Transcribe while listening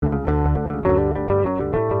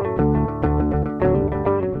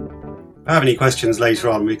I have any questions later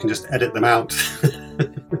on, we can just edit them out.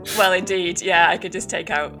 Well, indeed, yeah, I could just take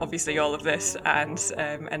out obviously all of this and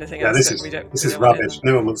anything else that we don't. This is rubbish.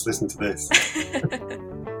 No one wants to listen to this.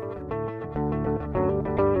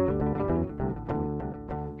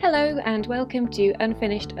 Hello and welcome to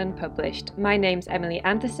Unfinished Unpublished. My name's Emily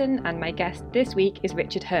Anderson and my guest this week is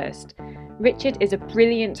Richard Hurst. Richard is a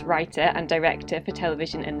brilliant writer and director for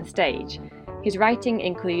television and the stage. His writing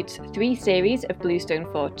includes 3 series of Bluestone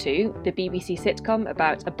 4-2, the BBC sitcom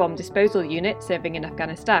about a bomb disposal unit serving in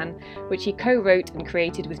Afghanistan, which he co-wrote and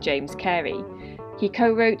created with James Carey. He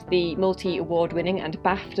co-wrote the multi-award-winning and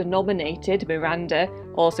BAFTA-nominated Miranda,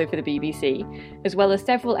 also for the BBC, as well as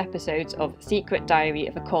several episodes of Secret Diary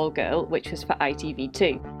of a Call Girl, which was for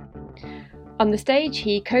ITV2. On the stage,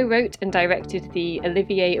 he co-wrote and directed the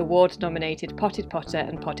Olivier Award-nominated Potted Potter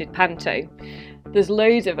and Potted Panto. There's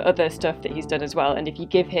loads of other stuff that he's done as well, and if you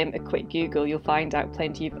give him a quick Google, you'll find out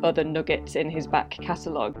plenty of other nuggets in his back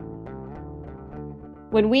catalogue.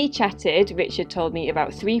 When we chatted, Richard told me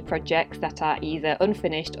about 3 projects that are either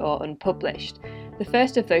unfinished or unpublished. The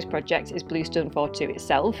first of those projects is Bluestone 4-2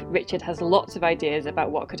 itself. Richard has lots of ideas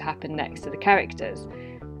about what could happen next to the characters.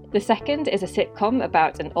 The second is a sitcom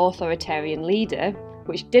about an authoritarian leader,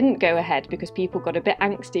 which didn't go ahead because people got a bit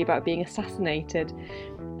angsty about being assassinated.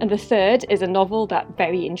 And the third is a novel that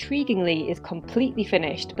very intriguingly is completely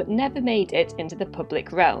finished but never made it into the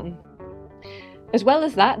public realm. As well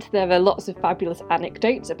as that, there are lots of fabulous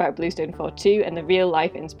anecdotes about Bluestone 4-2 and the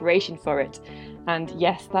real-life inspiration for it. And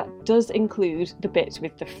yes, that does include the bit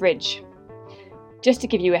with the fridge. Just to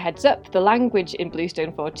give you a heads up, the language in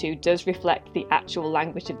Bluestone 4-2 does reflect the actual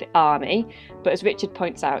language of the army, but as Richard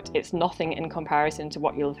points out, it's nothing in comparison to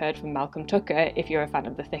what you'll have heard from Malcolm Tucker if you're a fan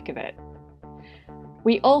of the thick of it.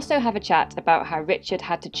 We also have a chat about how Richard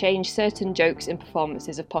had to change certain jokes in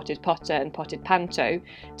performances of Potted Potter and Potted Panto,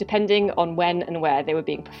 depending on when and where they were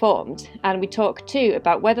being performed, and we talk too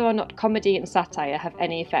about whether or not comedy and satire have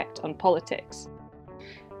any effect on politics.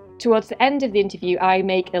 Towards the end of the interview, I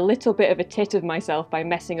make a little bit of a tit of myself by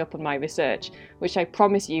messing up on my research, which I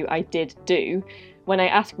promise you I did do, when I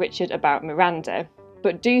asked Richard about Miranda.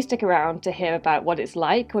 But do stick around to hear about what it's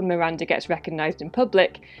like when Miranda gets recognised in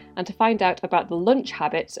public and to find out about the lunch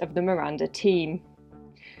habits of the Miranda team.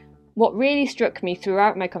 What really struck me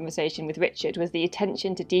throughout my conversation with Richard was the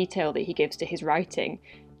attention to detail that he gives to his writing,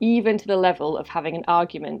 even to the level of having an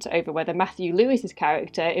argument over whether Matthew Lewis's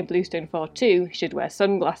character in Bluestone 4-2 should wear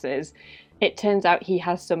sunglasses. It turns out he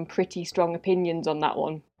has some pretty strong opinions on that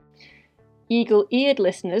one. Eagle-eared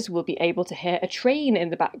listeners will be able to hear a train in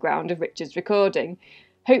the background of Richard's recording.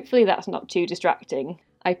 Hopefully that's not too distracting.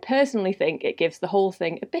 I personally think it gives the whole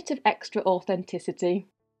thing a bit of extra authenticity.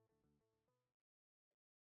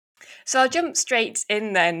 So I'll jump straight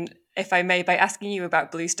in then, if I may, by asking you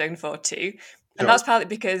about Bluestone 4-2. And that's partly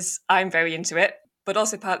because I'm very into it, but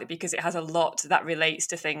also partly because it has a lot that relates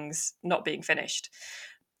to things not being finished.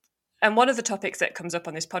 And one of the topics that comes up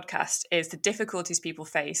on this podcast is the difficulties people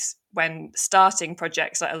face when starting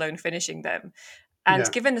projects, let alone finishing them.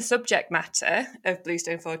 And given the subject matter of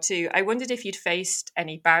Bluestone 4-2, I wondered if you'd faced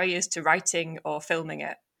any barriers to writing or filming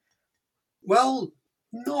it. Well,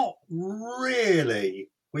 not really.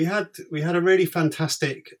 We had a really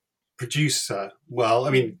fantastic producer. Well, I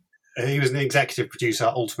mean, he was an executive producer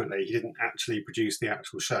ultimately. He didn't actually produce the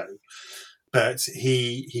actual show, but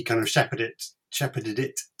he kind of shepherded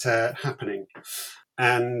it to happening,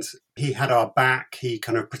 and he had our back. He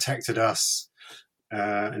kind of protected us,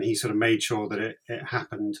 and he sort of made sure that it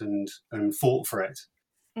happened and fought for it.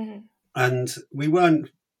 Mm-hmm. And we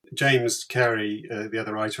weren't, James Carey, the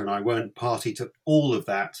other writer, and I weren't party to all of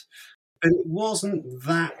that, but it wasn't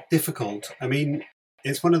that difficult. I mean,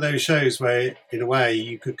 it's one of those shows where, in a way,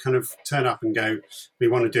 you could kind of turn up and go, we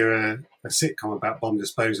want to do a sitcom about bomb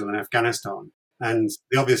disposal in Afghanistan. And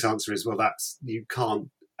the obvious answer is, well, you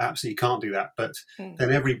absolutely can't do that. But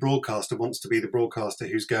then every broadcaster wants to be the broadcaster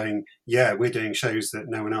who's going, yeah, we're doing shows that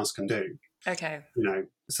no one else can do. Okay.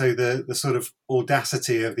 So the sort of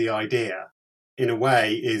audacity of the idea, in a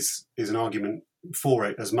way, is an argument for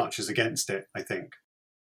it as much as against it, I think.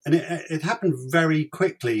 And it happened very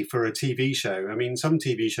quickly for a TV show. I mean, some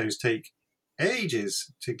TV shows take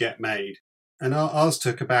ages to get made. And ours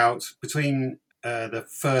took about between the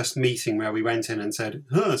first meeting where we went in and said,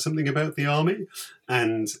 something about the army,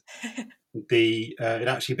 and it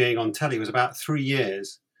actually being on telly was about 3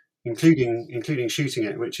 years, including shooting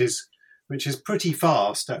it, which is pretty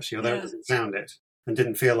fast actually, although it doesn't sound it and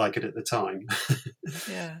didn't feel like it at the time.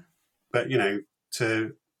 Yeah. But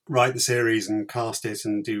to write the series and cast it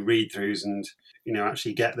and do read-throughs and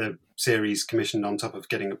actually get the series commissioned on top of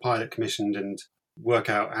getting a pilot commissioned and work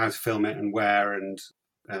out how to film it and where and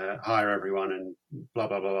hire everyone and blah,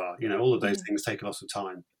 blah, blah, blah. You know, all of those things take a lot of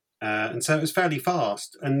time. And so it was fairly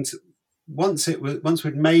fast. And once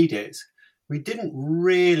we'd made it, we didn't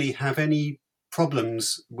really have any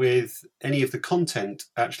problems with any of the content,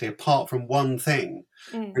 actually, apart from one thing,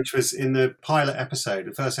 which was in the pilot episode,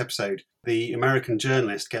 the first episode, the American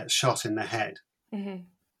journalist gets shot in the head.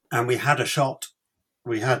 And we had a shot.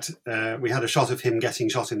 We had a shot of him getting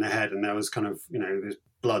shot in the head, and there was kind of, you know, there's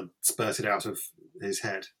blood spurted out of his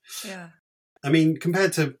head. Yeah. I mean,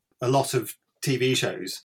 compared to a lot of TV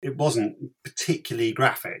shows, it wasn't particularly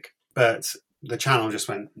graphic, but the channel just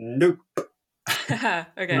went, nope. Okay.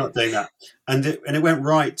 We're not doing that. And it went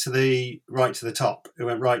right to the top. It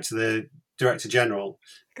went right to the Director General.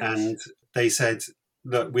 Gosh. And they said,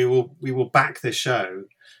 look, we will back this show.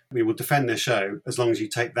 We will defend this show as long as you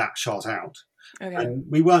take that shot out. Okay. And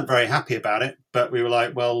we weren't very happy about it, but we were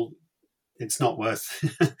like, well, it's not worth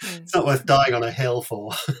it's not worth dying on a hill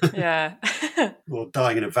for. Yeah. Or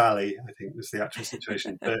dying in a valley, I think was the actual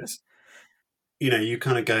situation. But you know, you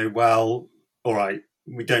kind of go, well, all right,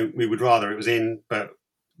 we would rather it was in, but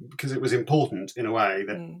because it was important in a way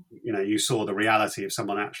that you know, you saw the reality of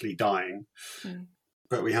someone actually dying,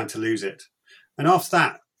 but we had to lose it. And after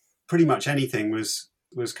that, pretty much anything was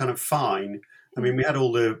kind of fine. I mean, we had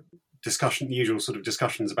all the usual sort of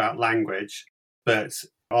discussions about language, but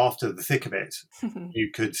after the thick of it, you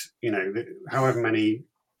could, you know, however many.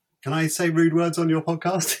 Can I say rude words on your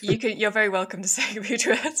podcast? You're very welcome to say rude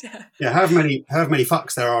words. Yeah. Yeah, however many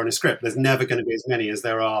fucks there are in a script, there's never going to be as many as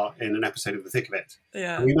there are in an episode of The Thick of It.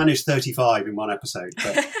 Yeah. And we managed 35 in one episode,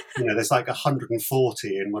 but you know, there's like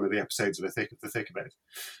 140 in one of the episodes of The Thick of It.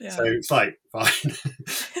 Yeah. So it's like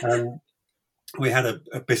fine. We had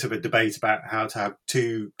a bit of a debate about how to have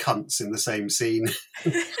two cunts in the same scene.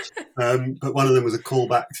 But one of them was a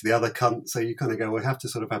callback to the other cunt. So you kind of go, we have to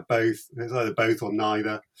sort of have both. It's either both or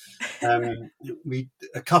neither.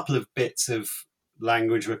 A couple of bits of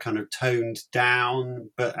language were kind of toned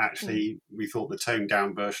down, but actually we thought the toned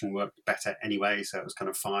down version worked better anyway. So it was kind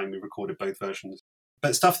of fine. We recorded both versions.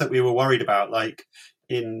 But stuff that we were worried about, like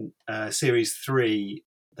in series 3,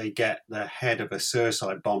 they get the head of a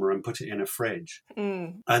suicide bomber and put it in a fridge.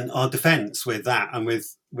 And our defence with that and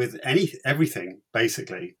with everything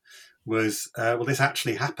basically was, well, this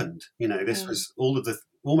actually happened. You know, this was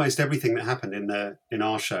almost everything that happened in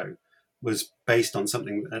our show was based on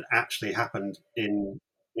something that actually happened in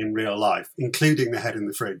real life, including the head in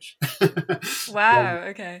the fridge. Wow.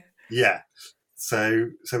 Okay. Yeah.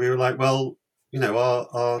 So we were like, well, you know,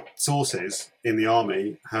 our sources in the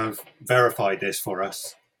army have verified this for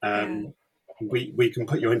us. We can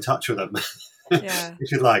put you in touch with them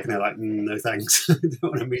if you'd like. And they're like, no thanks. I don't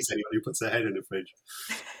want to meet anyone who puts their head in a fridge.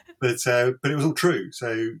 But it was all true.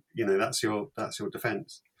 So you know, that's your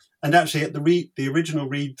defence. And actually, at the original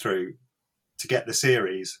read through to get the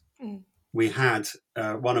series, we had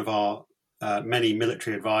one of our many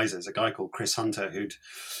military advisors, a guy called Chris Hunter, who'd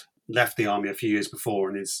left the army a few years before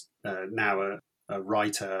and is now a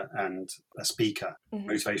writer and a speaker,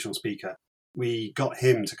 motivational speaker. We got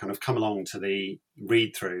him to kind of come along to the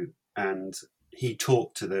read through, and he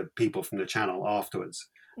talked to the people from the channel afterwards,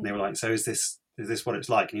 and they were like, "So is this what it's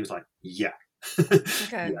like?" And he was like, "Yeah,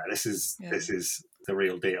 Okay. yeah, this is the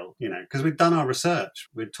real deal." You know, because we'd done our research,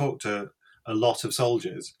 we'd talked to a lot of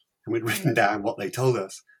soldiers, and we'd written down what they told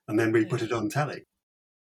us, and then we put it on telly.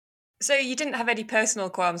 So you didn't have any personal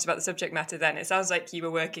qualms about the subject matter then? It sounds like you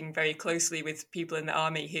were working very closely with people in the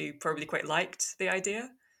army who probably quite liked the idea.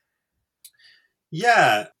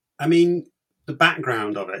 Yeah, I mean, the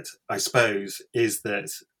background of it, I suppose, is that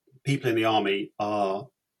people in the army are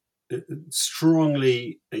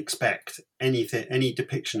strongly expect any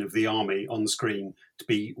depiction of the army on screen to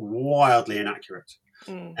be wildly inaccurate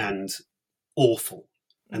and awful,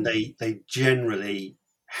 and they generally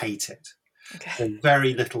hate it. Okay. There's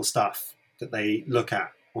very little stuff that they look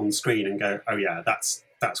at on screen and go, "Oh yeah, that's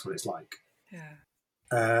what it's like." Yeah.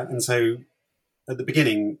 And so, at the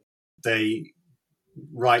beginning, they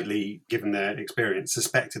rightly, given their experience,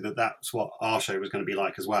 suspected that that's what our show was going to be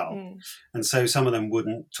like as well. And so some of them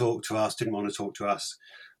wouldn't talk to us, didn't want to talk to us.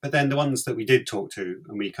 But then the ones that we did talk to,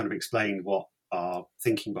 and we kind of explained what our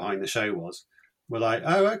thinking behind the show was, were like,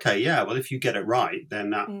 "Oh, okay, yeah, well, if you get it right,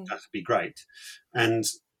 then that'd be great." And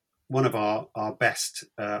one of our best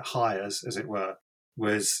hires, as it were,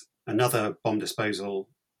 was another bomb disposal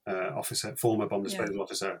officer, former bomb disposal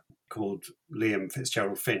officer, called Liam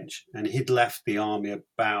Fitzgerald Finch, and he'd left the army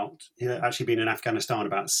he'd actually been in Afghanistan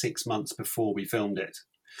about 6 months before we filmed it.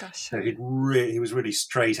 Gosh. So he was really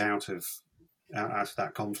straight out of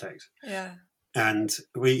that conflict. Yeah. And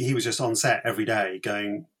he was just on set every day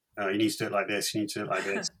going, you need to do it like this, you need to do it like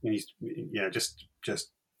this, you need to,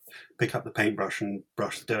 just pick up the paintbrush and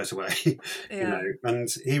brush the dirt away. And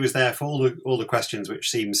he was there for all the questions which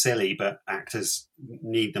seem silly, but actors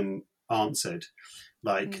need them answered.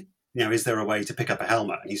 Like, is there a way to pick up a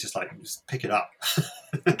helmet? And he's just like, just pick it up.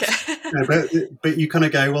 But you kind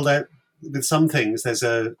of go, well, with some things, there's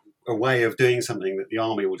a way of doing something that the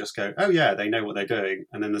army will just go, oh yeah, they know what they're doing.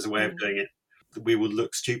 And then there's a way of doing it that we will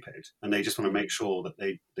look stupid. And they just want to make sure that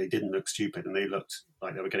they didn't look stupid and they looked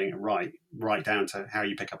like they were getting it right down to how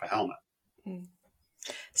you pick up a helmet.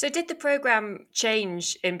 So did the programme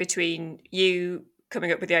change in between you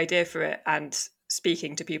coming up with the idea for it and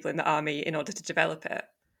speaking to people in the army in order to develop it?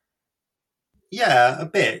 Yeah, a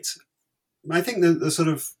bit. I think the sort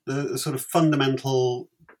of fundamental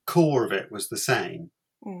core of it was the same.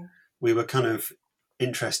 We were kind of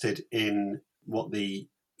interested in what the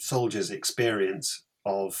soldiers' experience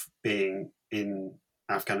of being in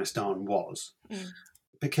Afghanistan was,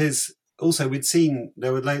 because also we'd seen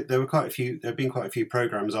there had been quite a few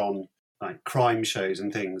programs on like crime shows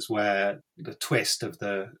and things where the twist of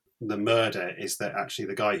the murder is that actually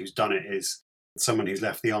the guy who's done it is someone who's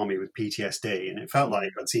left the army with PTSD, and it felt like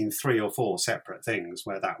I'd seen 3 or 4 separate things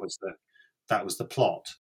where that was the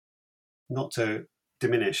plot. Not to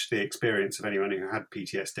diminish the experience of anyone who had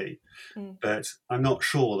PTSD, but I'm not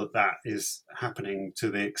sure that is happening to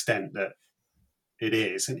the extent that it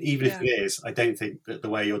is. And even if it is, I don't think that the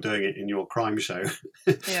way you're doing it in your crime show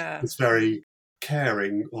is very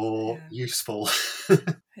caring or useful.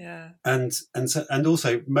 And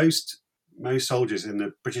also most soldiers in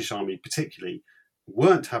the British Army particularly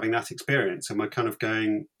weren't having that experience, and were kind of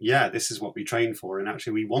going, yeah, this is what we train for, and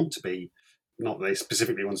actually we want to be, not that they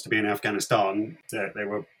specifically wanted to be in Afghanistan, they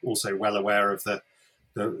were also well aware of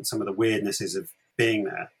some of the weirdnesses of being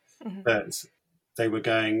there, but they were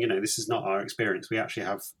going, this is not our experience, we actually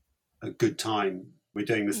have a good time, we're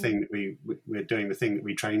doing the thing that we're doing the thing that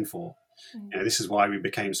we train for. This is why we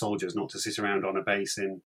became soldiers, not to sit around on a base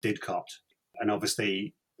in Didcot. And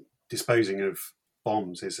obviously disposing of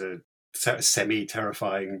bombs is a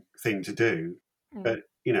semi-terrifying thing to do, but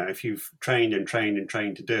if you've trained and trained and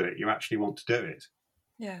trained to do it, you actually want to do it.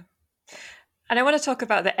 Yeah. And I want to talk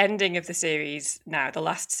about the ending of the series now, the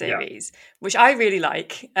last series, which I really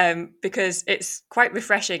like, because it's quite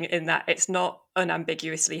refreshing in that it's not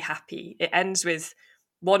unambiguously happy. It ends with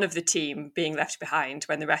one of the team being left behind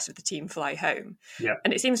when the rest of the team fly home. Yeah.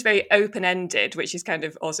 And it seems very open-ended, which is kind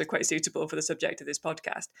of also quite suitable for the subject of this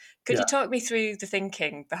podcast. Could you talk me through the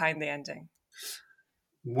thinking behind the ending?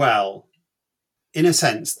 Well, in a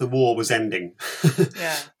sense, the war was ending.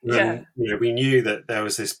 We knew that there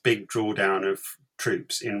was this big drawdown of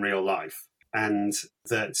troops in real life, and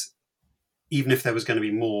that even if there was going to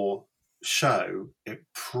be more show, it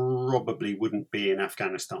probably wouldn't be in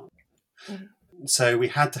Afghanistan. So we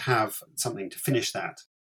had to have something to finish that.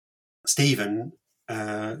 Stephen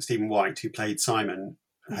White, who played Simon,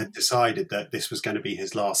 had decided that this was going to be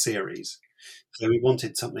his last series. So we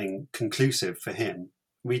wanted something conclusive for him.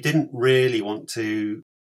 We didn't really want to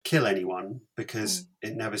kill anyone because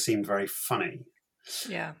it never seemed very funny.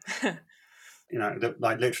 Yeah.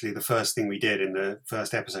 Literally the first thing we did in the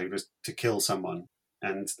first episode was to kill someone.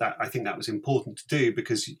 And I think that was important to do,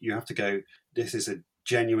 because you have to go, this is a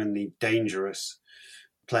genuinely dangerous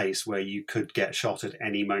place where you could get shot at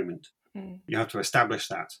any moment. You have to establish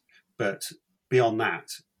that. But beyond that,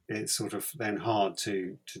 it's sort of then hard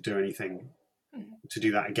to do anything, to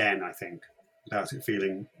do that again, I think, without it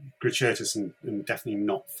feeling gratuitous and definitely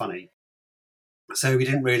not funny. So we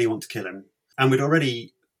didn't really want to kill him. And we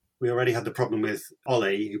already had the problem with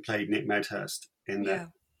Ollie, who played Nick Medhurst, in that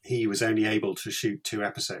he was only able to shoot 2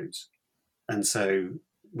 episodes. And so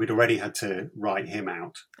we'd already had to write him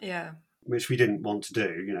out. Yeah. Which we didn't want to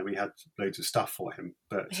do. We had loads of stuff for him,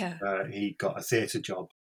 but he got a theatre job.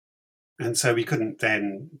 And so we couldn't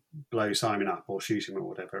then blow Simon up or shoot him or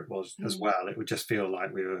whatever it was as well. It would just feel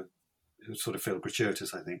like it would sort of feel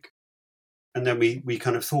gratuitous, I think. And then we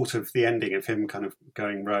kind of thought of the ending of him kind of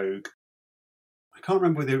going rogue. I can't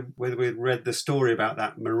remember whether we'd read the story about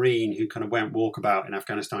that Marine who kind of went walkabout in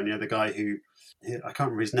Afghanistan. The guy who, I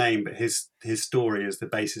can't remember his name, but his story is the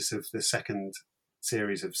basis of the second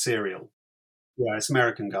series of Serial. Yeah, it's an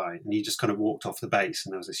American guy, and he just kind of walked off the base,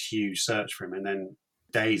 and there was this huge search for him. And then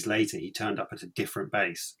days later, he turned up at a different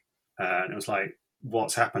base, and it was like,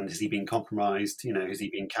 what's happened? Has he been compromised? Has he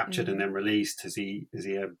been captured and then released? Is he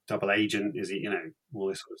a double agent? Is he, all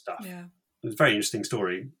this sort of stuff? Yeah, it was a very interesting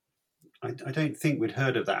story. I don't think we'd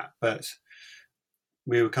heard of that, but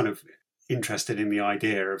we were kind of interested in the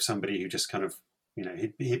idea of somebody who just kind of You know,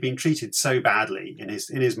 he'd been treated so badly in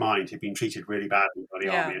his mind. He'd been treated really badly by the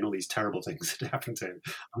army, and all these terrible things had happened to him.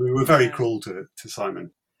 I mean, we were very cruel to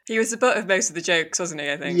Simon. He was the butt of most of the jokes, wasn't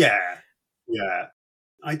he? I think. Yeah.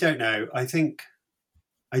 I don't know. I think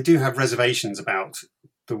I do have reservations about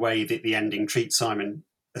the way that the ending treats Simon,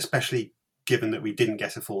 especially given that we didn't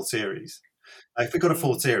get a fourth series. If we got a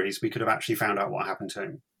fourth series, we could have actually found out what happened to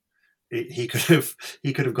him. He could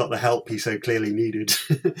have got the help he so clearly needed.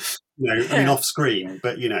 I mean, off screen,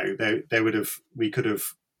 but we could have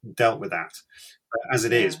dealt with that. But as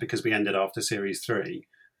it is, because we ended after series 3,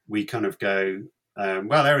 we kind of go,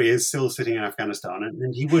 well, there he is, still sitting in Afghanistan,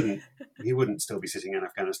 and he wouldn't still be sitting in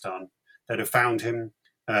Afghanistan. They'd have found him.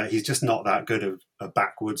 He's just not that good of a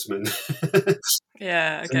backwoodsman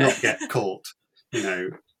to not get caught. You know,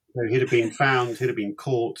 so he'd have been found, he'd have been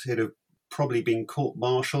caught, he'd have probably been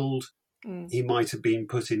court-martialed. He might have been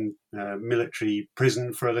put in military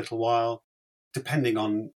prison for a little while. Depending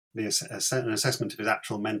on an assessment of his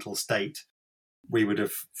actual mental state, we would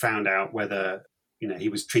have found out whether, you know, he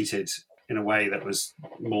was treated in a way that was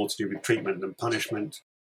more to do with treatment than punishment.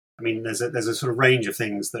 I mean, there's a sort of range of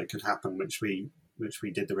things that could happen, which we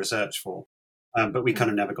did the research for, but we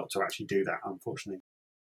kind of never got to actually do that, unfortunately.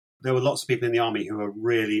 There were lots of people in the army who were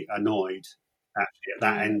really annoyed actually at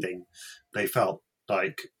that ending. They felt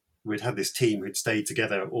like we'd had this team who'd stayed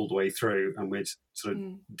together all the way through, and we'd sort of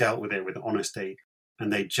dealt with it with honesty,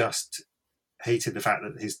 and they just hated the fact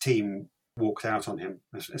that his team walked out on him,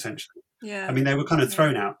 essentially. Yeah. I mean, they were kind of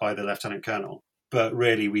thrown out by the lieutenant colonel, but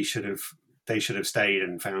really they should have stayed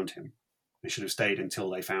and found him. They should have stayed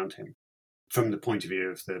until they found him, from the point of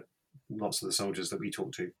view of lots of the soldiers that we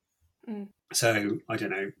talked to. So I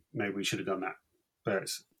don't know, maybe we should have done that, but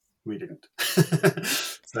we didn't.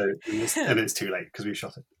 And it's too late because we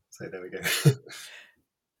shot it. So there we go.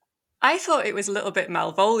 I thought it was a little bit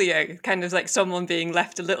Malvolio, kind of like someone being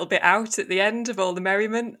left a little bit out at the end of all the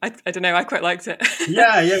merriment. I don't know. I quite liked it. Yeah.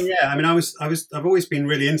 I mean, I've always been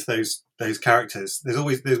really into those characters.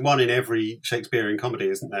 There's one in every Shakespearean comedy,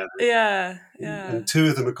 isn't there? Yeah. And 2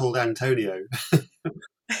 of them are called Antonio.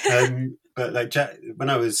 But like when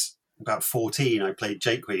I was about 14, I played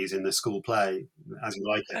Jaques in the school play, As You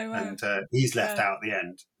Like It, and he's left out at the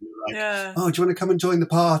end. Like, oh, do you want to come and join the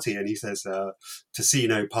party? And he says, to see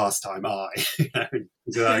no pastime, I.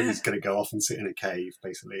 So he's going to go off and sit in a cave,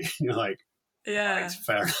 basically. You're like, right,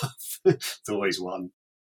 fair enough. It's always one.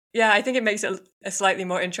 Yeah, I think it makes it a slightly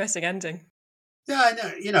more interesting ending. Yeah, I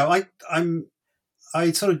know. You know,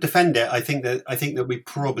 I sort of defend it. I think that we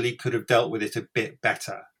probably could have dealt with it a bit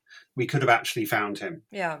better. We could have actually found him.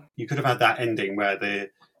 Yeah. You could have had that ending where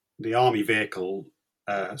the army vehicle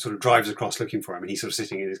sort of drives across looking for him, and he's sort of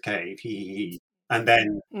sitting in his cave, and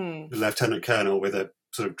then the lieutenant colonel with a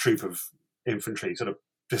sort of troop of infantry sort of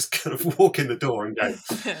just kind of walk in the door and go,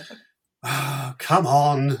 oh, come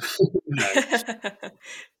on.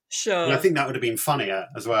 Sure. And I think that would have been funnier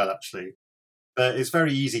as well, actually. But it's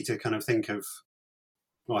very easy to kind of think of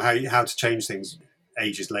how to change things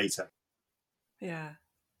ages later. Yeah.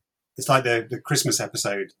 It's like the Christmas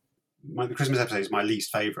episode. The Christmas episode is my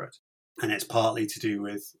least favourite, and it's partly to do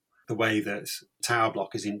with the way that Tower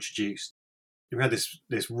Block is introduced. We had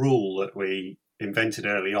this rule that we invented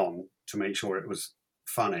early on to make sure it was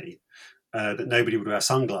funny, that nobody would wear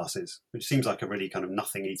sunglasses, which seems like a really kind of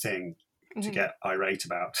nothingy thing to get irate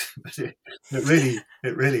about, but it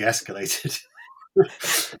really escalated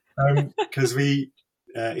because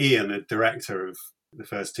Ian, the director of the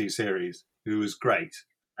first 2 series, who was great.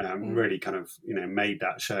 Really kind of, made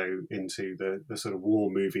that show into the sort of war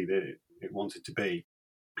movie that it wanted to be.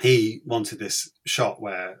 He wanted this shot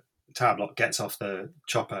where Tower Block gets off the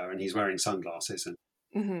chopper and he's wearing sunglasses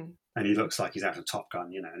and he looks like he's out of Top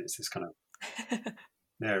Gun, and it's this kind of,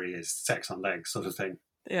 there he is, sex on legs sort of thing.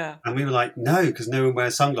 Yeah. And we were like, no, because no one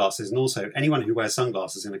wears sunglasses. And also anyone who wears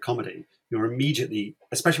sunglasses in a comedy, you're immediately,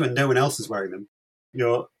 especially when no one else is wearing them,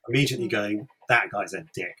 you're immediately going, that guy's a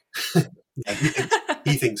dick.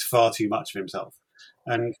 He thinks far too much of himself,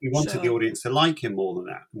 and we wanted the audience to like him more than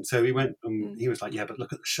that. And so we went, and he was like, yeah, but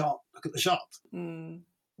look at the shot.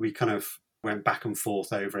 We kind of went back and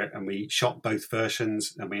forth over it, and we shot both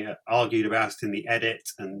versions, and we argued about it in the edit,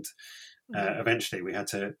 and eventually we had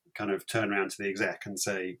to kind of turn around to the exec and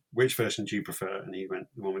say, which version do you prefer? And he went,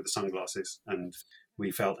 the one with the sunglasses, and we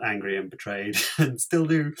felt angry and betrayed and still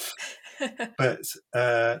do. But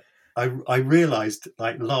I realised,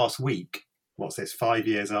 like, last week, 5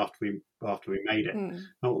 years after we made it, and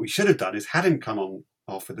what we should have done is had him come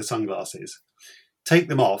off with the sunglasses, take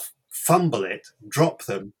them off, fumble it, drop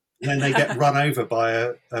them, and then they get run over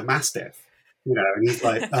by a mastiff, and he's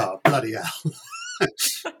like, oh, bloody hell.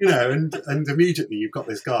 and immediately you've got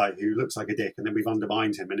this guy who looks like a dick, and then we've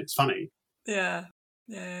undermined him, and it's funny. Yeah.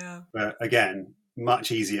 But again,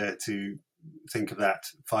 much easier to think of that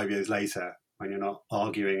 5 years later when you're not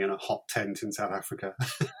arguing in a hot tent in South Africa.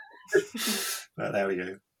 But there we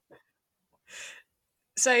go.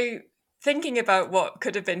 So thinking about what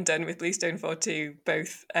could have been done with Bluestone 4.2,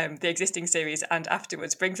 both the existing series and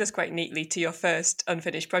afterwards, brings us quite neatly to your first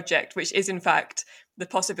unfinished project, which is in fact the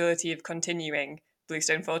possibility of continuing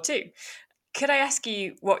Bluestone 4.2. Could I ask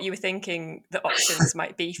you what you were thinking the options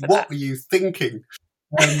might be for that? What were you thinking?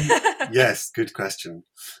 Yes, good question.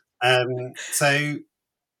 So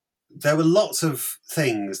there were lots of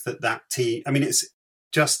things that team... I mean, it's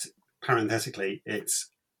just parenthetically, it's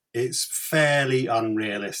fairly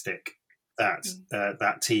unrealistic that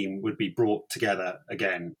that team would be brought together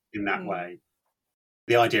again in that way.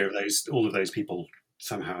 The idea of all of those people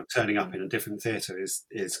somehow turning up in a different theatre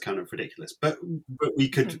is kind of ridiculous. But we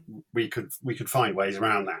could find ways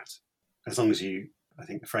around that, as long as you, I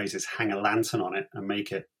think the phrase is, hang a lantern on it and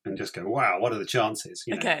make it and just go, wow, what are the chances?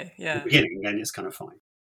 Okay, yeah. At the beginning, then it's kind of fine.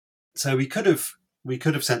 So we could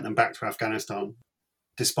have sent them back to Afghanistan.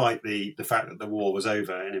 Despite the fact that the war was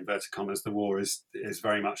over, in inverted commas, the war is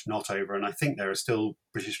very much not over. And I think there are still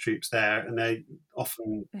British troops there, and they're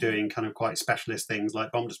often doing kind of quite specialist things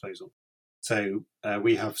like bomb disposal. So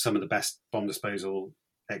we have some of the best bomb disposal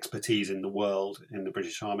expertise in the world in the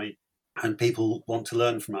British Army, and people want to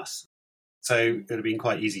learn from us. So it would have been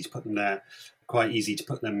quite easy to put them there, quite easy to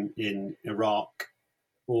put them in Iraq,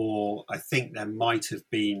 or I think there might have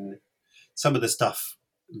been some of the stuff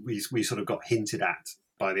we sort of got hinted at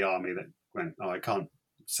by the army that went, I can't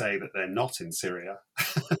say that they're not in Syria.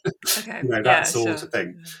 Okay. That sort of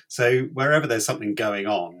thing. Yeah. So wherever there's something going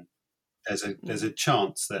on, there's a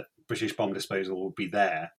chance that British bomb disposal will be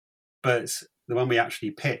there. But the one we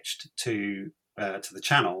actually pitched to the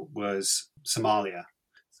Channel was Somalia.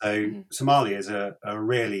 So Somalia is a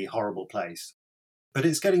really horrible place, but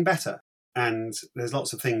it's getting better. And there's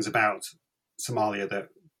lots of things about Somalia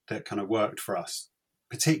that kind of worked for us,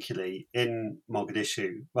 particularly in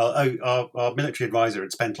Mogadishu. Well, our military advisor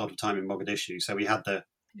had spent a lot of time in Mogadishu, so we had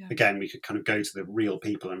again, we could kind of go to the real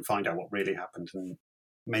people and find out what really happened and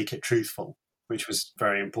make it truthful, which was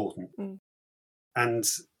very important. And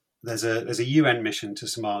there's a UN mission to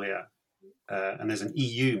Somalia, and there's an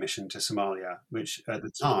EU mission to Somalia, which at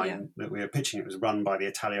the time that we were pitching it was run by the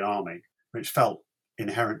Italian army, which felt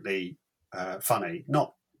inherently funny,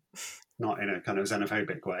 not in a kind of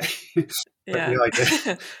xenophobic way.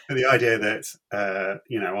 the idea that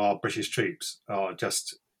our British troops are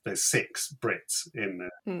just, there's 6 Brits in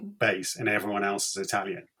the base and everyone else is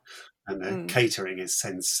Italian, and the catering is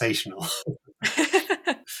sensational.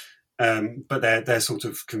 But they're sort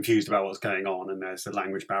of confused about what's going on, and there's the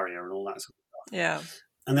language barrier and all that sort of stuff. Yeah.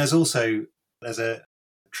 And there's a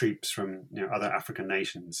troops from other African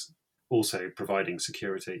nations also providing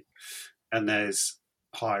security, and there's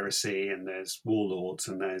piracy, and there's warlords,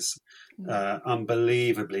 and there's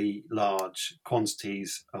unbelievably large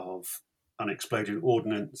quantities of unexploded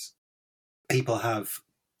ordnance. People have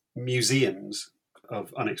museums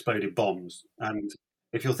of unexploded bombs, and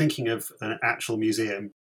if you're thinking of an actual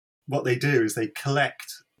museum, what they do is they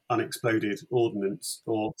collect unexploded ordnance,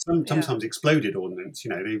 or sometimes exploded ordnance.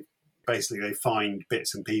 They find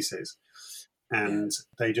bits and pieces, and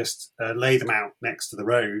they just lay them out next to the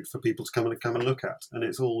road for people to come and look at, and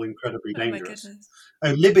it's all incredibly dangerous.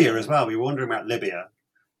 Libya as well. We were wondering about Libya,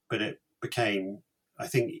 but it became, I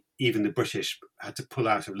think, even the British had to pull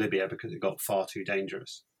out of Libya because it got far too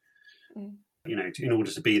dangerous. In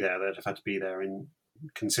order to be there, they'd have had to be there in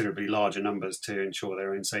considerably larger numbers to ensure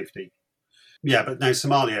their own safety. Yeah, but no,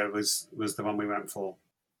 Somalia was the one we went for,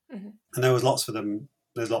 and there was lots for them.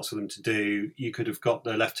 There's lots for them to do. You could have got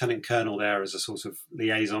the lieutenant colonel there as a sort of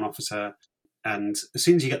liaison officer, and as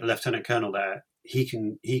soon as you get the lieutenant colonel there, he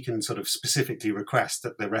can sort of specifically request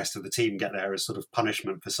that the rest of the team get there as sort of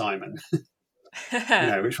punishment for Simon,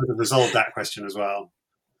 which would have resolved that question as well.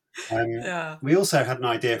 We also had an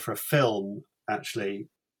idea for a film, actually,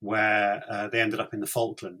 where they ended up in the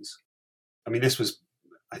Falklands. I mean,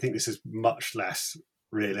 I think this is much less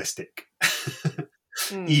realistic,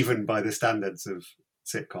 even by the standards of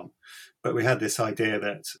sitcom. But we had this idea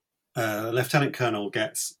that Lieutenant Colonel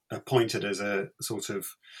gets appointed as a sort of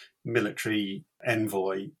military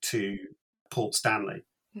envoy to Port Stanley,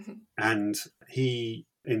 and he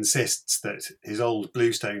insists that his old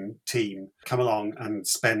Bluestone team come along and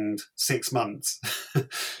spend 6 months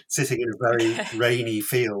sitting in a very rainy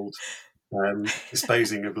field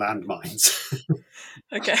disposing of landmines.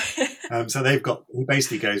 Okay. So he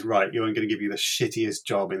basically goes, right, you're going to give you the shittiest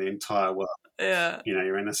job in the entire world. Yeah. You know,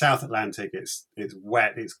 you're in the South Atlantic, it's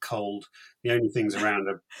wet, it's cold. The only things around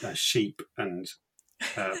are sheep and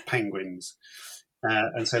penguins.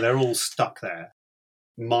 And so they're all stuck there,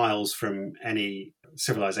 miles from any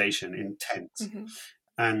civilization in tents. Mm-hmm.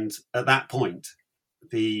 And at that point,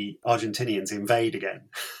 the Argentinians invade again.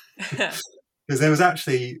 Because there was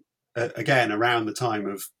actually, again, around the time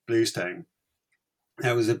of Bluestone,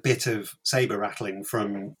 there was a bit of saber rattling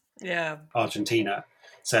from Argentina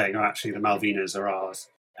saying, oh, actually, the Malvinas are ours.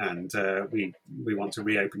 And we want to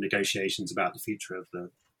reopen negotiations about the future of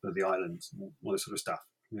the islands and all this sort of stuff.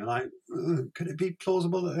 And you're like, could it be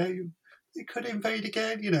plausible that they could invade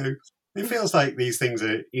again? You know, it feels like these things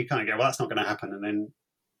are, you kind of go, well, that's not going to happen. And then,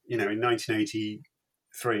 you know, in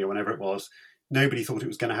 1983 or whenever it was, nobody thought it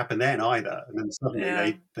was going to happen then either. And then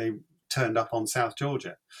suddenly they turned up on South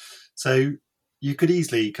Georgia. So you could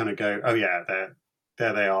easily kind of go, oh yeah,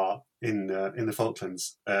 there they are in the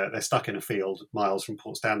Falklands. They're stuck in a field miles from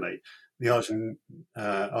Port Stanley. The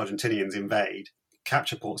Argentinians invade,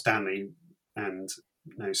 capture Port Stanley, and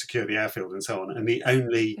secure the airfield and so on. And the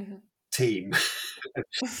only team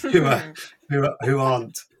who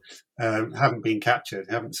aren't haven't been captured,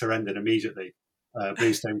 haven't surrendered immediately,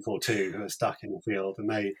 Bluestone 4-2, who are stuck in the field, and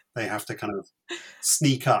they have to kind of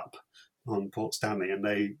sneak up on Port Stanley, and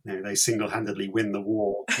they single-handedly win the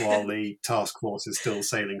war while the task force is still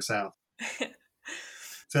sailing south.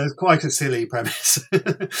 So it's quite a silly premise, but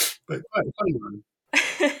quite a funny one.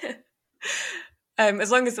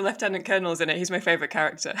 As long as the Lieutenant Colonel's in it, he's my favourite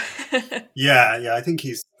character. Yeah, I think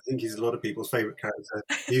he's a lot of people's favourite character.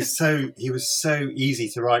 He was so easy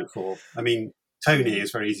to write for. I mean, Tony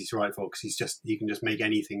is very easy to write for because he can just make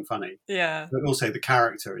anything funny. Yeah. But also the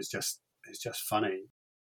character is just funny.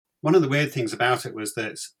 One of the weird things about it was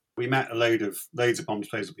that we met loads of bomb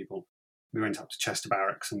disposal people. We went up to Chester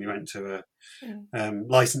Barracks and we went to a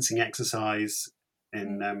licensing exercise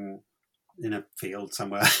in a field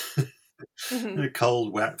somewhere, in a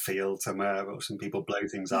cold, wet field somewhere, where some people blow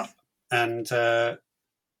things up. And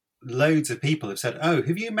loads of people have said, "Oh,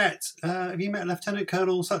 have you met Lieutenant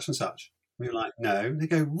Colonel such and such?" We were like, "No." They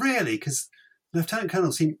go, "Really?" Because Lieutenant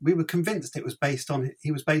Colonel we were convinced he was based on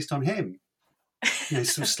him. You know,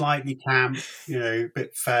 sort of slightly camp, a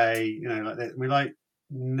bit fey, like that. And we're like,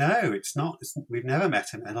 "No, it's not. We've never met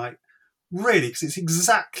him." And like, "Really?" Because it's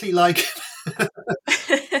exactly like him.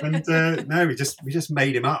 And no, we just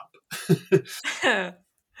made him up.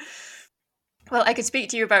 Well, I could speak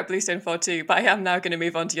to you about Bluestone 4-2, but I am now going to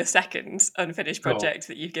move on to your second unfinished project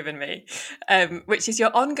that you've given me, which is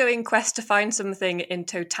your ongoing quest to find something in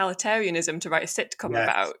totalitarianism to write a sitcom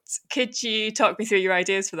about. Could you talk me through your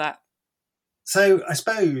ideas for that? So I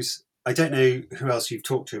suppose, I don't know who else you've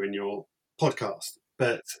talked to in your podcast,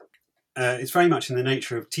 but it's very much in the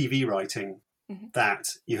nature of TV writing that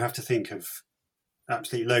you have to think of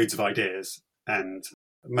absolutely loads of ideas, and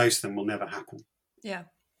most of them will never happen. Yeah.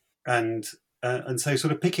 And so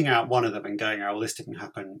sort of picking out one of them and going, oh, well, this didn't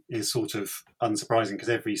happen is sort of unsurprising because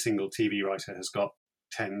every single TV writer has got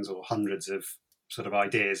tens or hundreds of sort of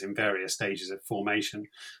ideas in various stages of formation.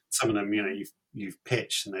 Some of them, you've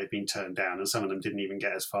pitched and they've been turned down, and some of them didn't even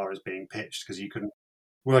get as far as being pitched because you couldn't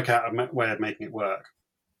work out a way of making it work.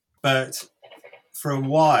 But for a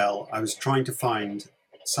while, I was trying to find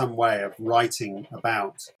some way of writing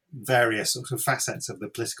about various sort of facets of the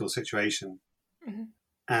political situation. Mm-hmm.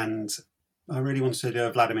 And I really wanted to do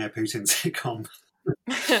a Vladimir Putin sitcom.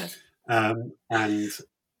 And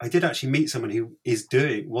I did actually meet someone who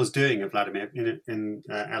was doing a Vladimir in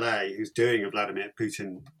LA, who's doing a Vladimir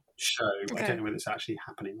Putin show. Okay. I don't know whether it's actually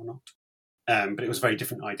happening or not. But it was a very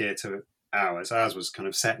different idea to ours. Ours was kind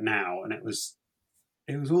of set now, and it was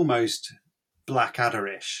almost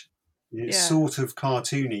Blackadder-ish. It's sort of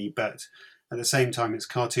cartoony, but at the same time it's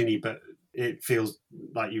cartoony, but it feels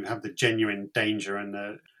like you have the genuine danger and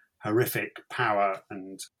the horrific power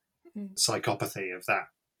and psychopathy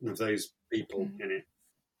of those people in it.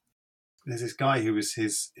 There's this guy who was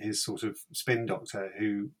his sort of spin doctor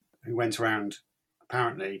who went around,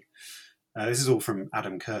 apparently, this is all from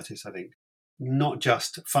Adam Curtis, I think, not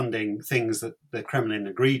just funding things that the Kremlin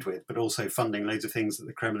agreed with, but also funding loads of things that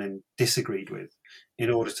the Kremlin disagreed with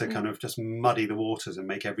in order to kind of just muddy the waters and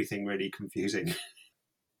make everything really confusing.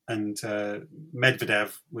 And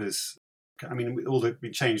Medvedev was,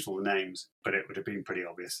 we changed all the names, but it would have been pretty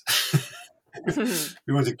obvious.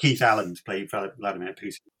 We wanted Keith Allen to play Vladimir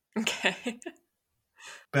Putin. Okay.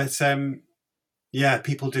 But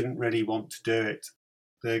people didn't really want to do it.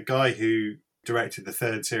 The guy who directed the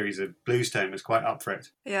third series of Bluestone was quite up for it.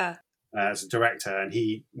 Yeah. as a director, and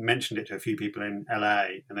he mentioned it to a few people in LA,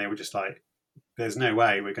 and they were just like, there's no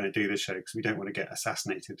way we're going to do this show because we don't want to get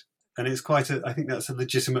assassinated. And it's I think that's a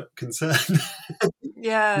legitimate concern.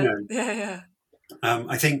 Yeah, You know, yeah.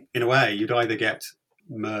 I think in a way you'd either get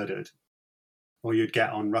murdered or you'd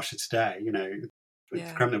get on Russia Today.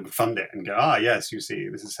 The Kremlin would fund it and go, yes, you see,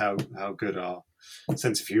 this is how good our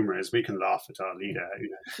sense of humour is. We can laugh at our leader.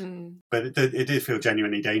 But it did feel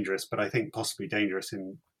genuinely dangerous, but I think possibly dangerous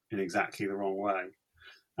in exactly the wrong way.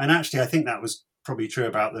 And actually, I think that was probably true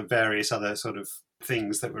about the various other sort of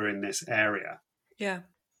things that were in this area. Yeah.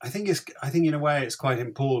 I think in a way it's quite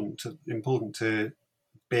important to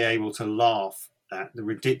be able to laugh at the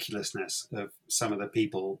ridiculousness of some of the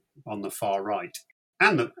people on the far right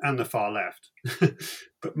and the far left,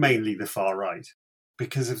 but mainly the far right,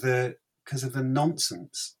 because of the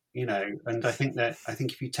nonsense, And I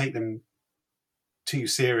think if you take them too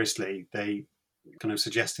seriously, they kind of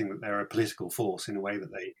suggesting that they're a political force in a way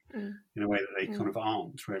that they kind of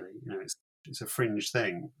aren't really. It's a fringe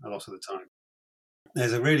thing a lot of the time.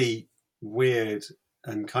 There's a really weird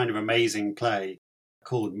and kind of amazing play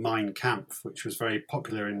called Mein Kampf, which was very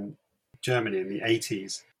popular in Germany in the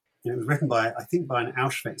 80s. It was written by an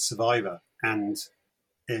Auschwitz survivor, and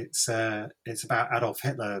it's about Adolf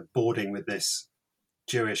Hitler boarding with this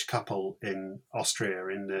Jewish couple in Austria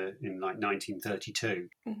in like 1932,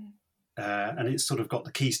 and it's sort of got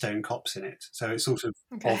the Keystone Cops in it, so it's sort of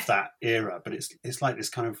that era, but it's like this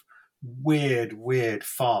kind of weird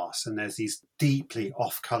farce, and there's these deeply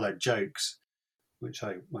off-colour jokes, which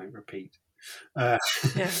I won't repeat. But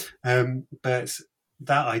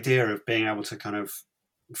that idea of being able to kind of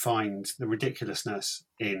find the ridiculousness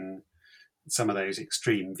in some of those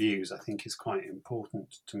extreme views, I think, is quite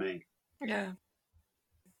important to me. Yeah.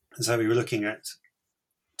 And so we were looking at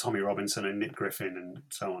Tommy Robinson and Nick Griffin and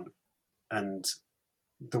so on, and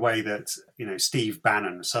the way that Steve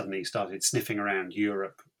Bannon suddenly started sniffing around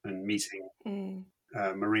Europe and meeting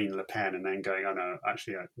Marine Le Pen, and then going, oh no,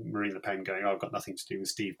 actually Marine Le Pen going, oh, I've got nothing to do with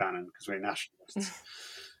Steve Bannon because we're nationalists.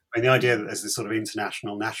 And the idea that there's this sort of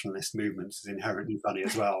international nationalist movement is inherently funny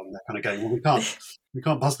as well. And they're kind of going, well, we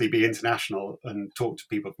can't possibly be international and talk to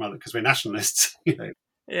people from other because we're nationalists,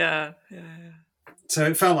 Yeah. So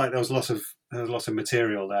it felt like there was a lot of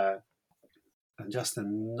material there, and just the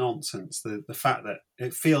nonsense, the fact that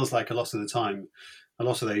it feels like a lot of the time, a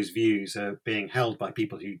lot of those views are being held by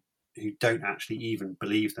people who don't actually even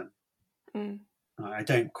believe them. I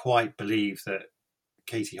don't quite believe that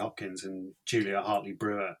Katie Hopkins and Julia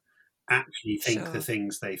Hartley-Brewer actually think the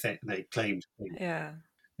things they claim to think. Yeah.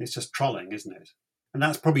 It's just trolling, isn't it? And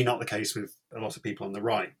that's probably not the case with a lot of people on the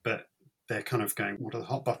right, but they're kind of going, what are the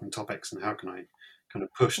hot button topics and how can I kind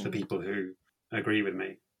of push the people who agree with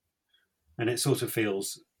me? And it sort of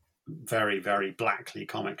feels very, very blackly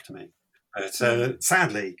comic to me. But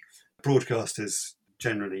sadly, broadcasters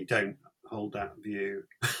generally don't hold that view.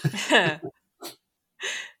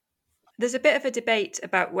 There's a bit of a debate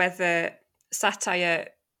about whether satire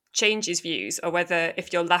changes views or whether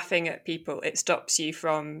if you're laughing at people, it stops you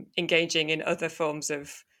from engaging in other forms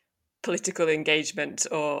of political engagement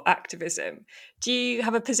or activism. Do you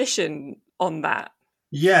have a position on that?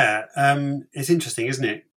 Yeah, it's interesting, isn't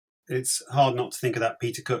it? It's hard not to think of that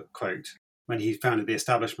Peter Cook quote when he founded the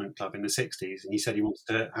Establishment Club in the 60s, and he said he wanted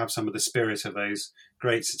to have some of the spirit of those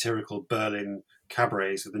great satirical Berlin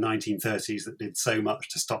cabarets of the 1930s that did so much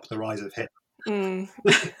to stop the rise of Hitler.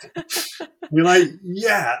 You're like,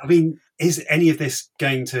 yeah, I mean, is any of this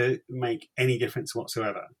going to make any difference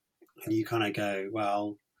whatsoever? And you kind of go,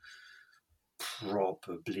 well,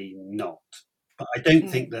 probably not. But I don't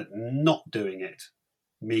think that not doing it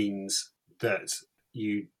means that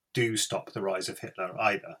you do stop the rise of Hitler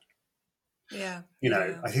either. Yeah.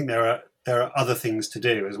 I think there are other things to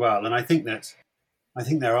do as well. And I think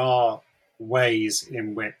there are ways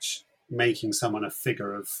in which making someone a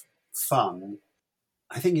figure of fun,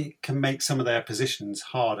 I think it can make some of their positions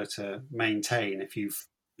harder to maintain if you've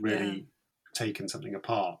really taken something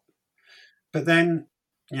apart. But then,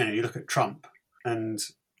 you look at Trump and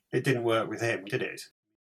it didn't work with him, did it?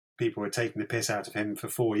 People were taking the piss out of him for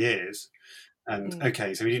 4 years. And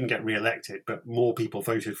okay, so he didn't get re-elected, but more people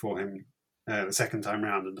voted for him the second time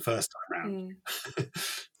round than the first time round.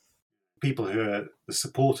 People who are the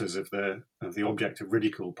supporters of the object of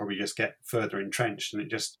ridicule probably just get further entrenched, and it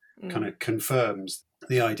just kind of confirms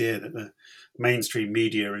the idea that the mainstream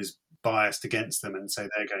media is biased against them, and so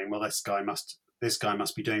they're going, well, this guy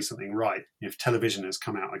must be doing something right if television has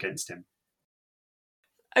come out against him.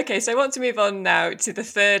 Okay, so I want to move on now to the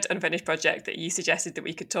third unfinished project that you suggested that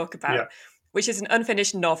we could talk about, which is an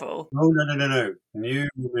unfinished novel. Oh, no. New.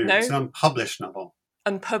 No? It's an unpublished novel.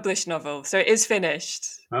 unpublished novel, so it is finished.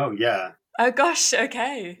 Oh, yeah. Oh gosh,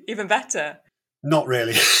 okay, even better. Not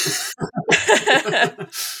really.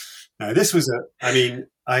 No, this was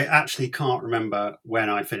I actually can't remember when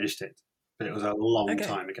I finished it, but it was a long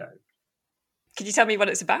time ago. Could you tell me what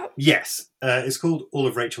it's about? Yes. It's called All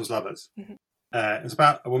of Rachel's Lovers. Mm-hmm. It's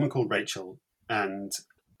about a woman called Rachel, and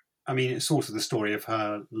I mean, it's sort of the story of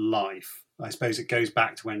her life. I suppose it goes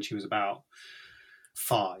back to when she was about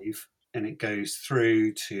 5, and it goes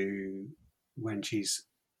through to when she's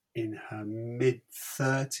in her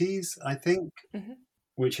mid-30s, I think,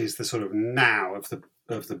 which is the sort of now of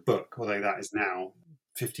the book, although that is now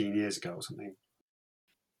 15 years ago or something.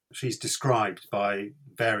 She's described by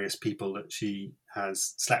various people that she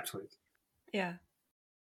has slept with. Yeah.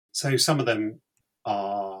 So some of them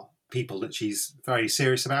are people that she's very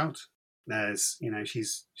serious about. There's,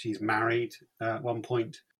 she's married at one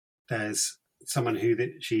point. There's someone who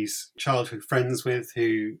that she's childhood friends with,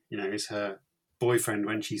 who, is her boyfriend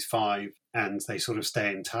when she's 5, and they sort of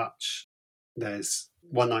stay in touch. There's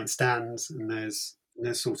one night stands, and there's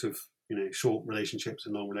sort of, short relationships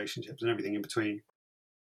and long relationships and everything in between.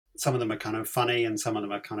 Some of them are kind of funny, and some of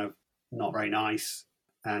them are kind of not very nice.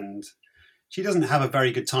 And she doesn't have a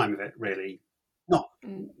very good time of it, really. Not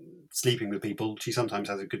sleeping with people. She sometimes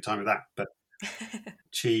has a good time of that, but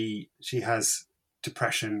she has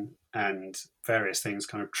depression, and various things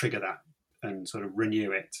kind of trigger that and sort of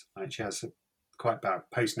renew it. Like she has quite bad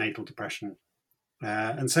postnatal depression,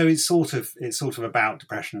 and so it's sort of about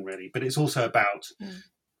depression, really. But it's also about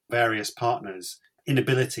various partners'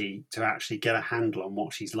 inability to actually get a handle on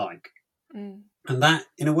what she's like. And that,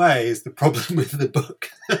 in a way, is the problem with the book.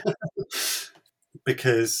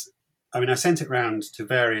 Because, I sent it round to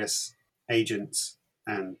various agents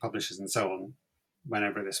and publishers and so on,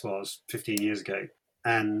 whenever this was, 15 years ago.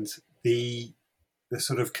 And the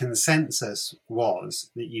sort of consensus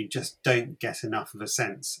was that you just don't get enough of a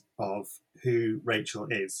sense of who Rachel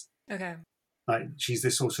is. Okay. Like, she's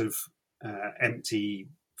this sort of empty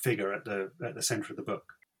figure at the centre of the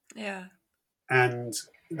book. Yeah. And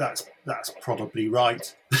that's probably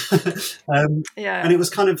right. Yeah. And it was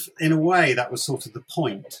kind of, in a way, that was sort of the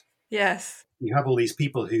point. Yes. You have all these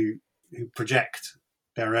people who project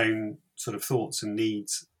their own sort of thoughts and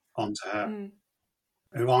needs onto her,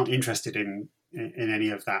 who aren't interested in any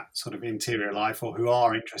of that sort of interior life, or who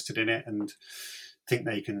are interested in it and think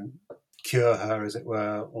they can cure her, as it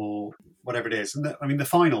were, or whatever it is. And the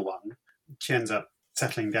final one, she ends up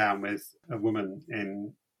settling down with a woman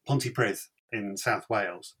in Pontypridd in South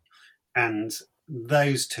Wales, and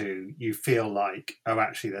those two, you feel like,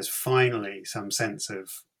 actually there's finally some sense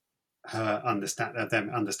of them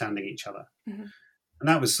understanding each other. And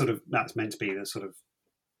that's meant to be the sort of,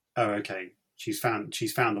 okay, she's found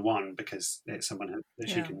the one, because it's someone that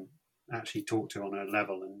she can actually talk to on a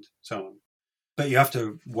level and so on. But you have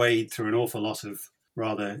to wade through an awful lot of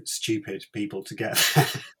rather stupid people to get there.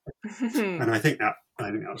 And I think that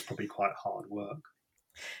was probably quite hard work.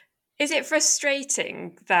 Is it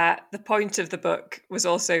frustrating that the point of the book was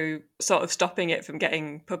also sort of stopping it from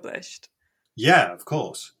getting published? Yeah, of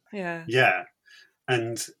course. Yeah. Yeah.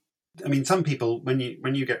 And some people, when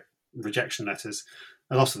you get rejection letters,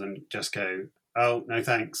 a lot of them just go, oh, no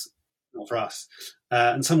thanks, not for us.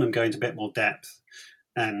 And some of them go into a bit more depth,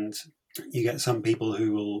 and you get some people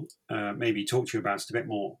who will maybe talk to you about it a bit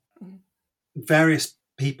more. Various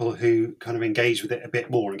people who kind of engaged with it a bit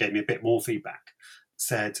more and gave me a bit more feedback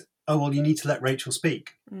said, oh, well, you need to let Rachel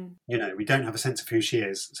speak. We don't have a sense of who she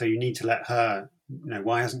is, so you need to let her,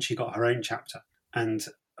 why hasn't she got her own chapter? And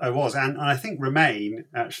I was, and I think Remain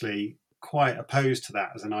actually quite opposed to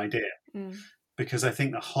that as an idea, because I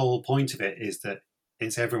think the whole point of it is that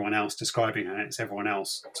it's everyone else describing her, and it's everyone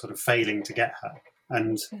else sort of failing to get her.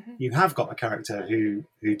 And you have got a character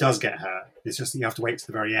who does get her. It's just that you have to wait to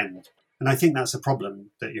the very end. And I think that's a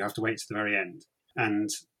problem, that you have to wait to the very end. And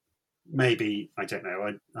maybe, I don't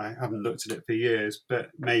know, I haven't looked at it for years, but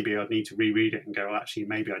maybe I'd need to reread it and go, well, actually,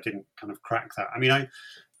 maybe I didn't kind of crack that.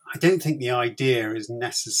 I don't think the idea is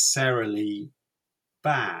necessarily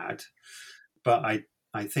bad, but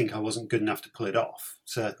I think I wasn't good enough to pull it off,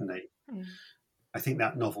 certainly. I think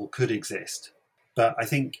that novel could exist, but I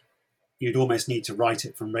think you'd almost need to write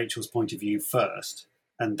it from Rachel's point of view first,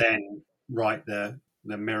 and then write the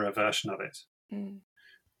mirror version of it. And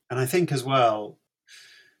I think as well,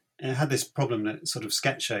 it had this problem that sort of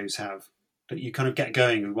sketch shows have, that you kind of get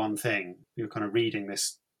going with one thing. You're kind of reading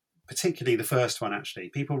this, particularly the first one, actually.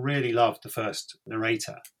 People really loved the first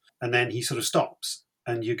narrator. And then he sort of stops,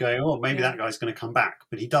 and you go, oh, maybe that guy's going to come back,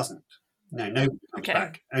 but he doesn't. No, nobody comes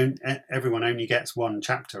back. And everyone only gets one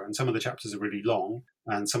chapter, and some of the chapters are really long,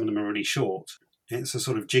 and some of them are really short. it's a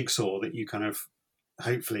sort of jigsaw that you kind of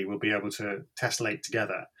hopefully will be able to tessellate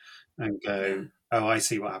together and go, oh, I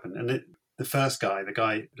see what happened. And the first guy,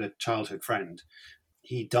 the childhood friend,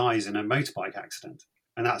 he dies in a motorbike accident.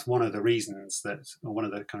 And that's one of the reasons or one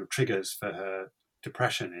of the kind of triggers for her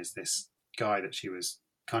depression is this guy that she was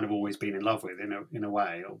kind of always been in love with in a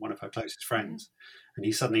way, or one of her closest friends. And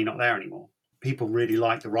he's suddenly not there anymore. People really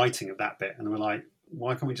liked the writing of that bit, and they were like,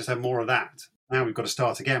 why can't we just have more of that? Now we've got to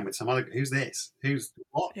start again with some other, who's this? Who's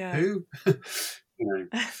what? Yeah. Who?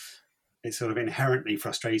 It's sort of inherently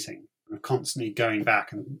frustrating, constantly going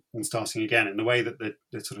back and starting again. And the way that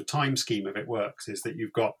the sort of time scheme of it works is that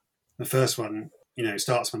you've got the first one,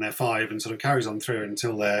 starts when they're 5 and sort of carries on through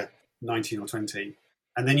until they're 19 or 20.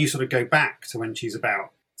 And then you sort of go back to when she's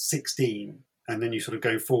about 16, and then you sort of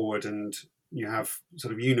go forward and you have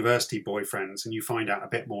sort of university boyfriends, and you find out a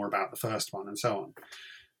bit more about the first one and so on.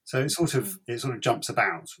 So it sort of jumps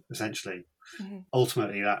about, essentially. Mm-hmm.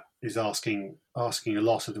 Ultimately, that is asking a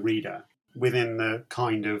lot of the reader within the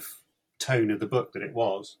kind of tone of the book that it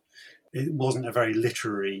was. It wasn't a very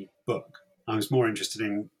literary book. I was interested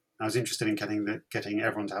in getting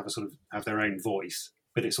everyone to have their own voice,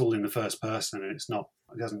 but it's all in the first person, and it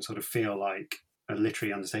doesn't sort of feel like a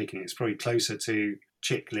literary undertaking. It's probably closer to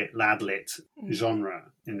chick lit, lad lit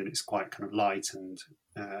genre, in that it's quite kind of light, and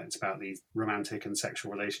it's about these romantic and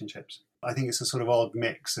sexual relationships. I think it's a sort of odd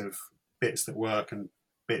mix of bits that work and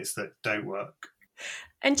bits that don't work.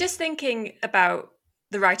 And just thinking about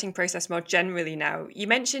the writing process more generally now, you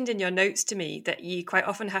mentioned in your notes to me that you quite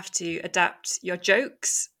often have to adapt your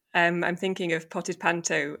jokes. I'm thinking of Potted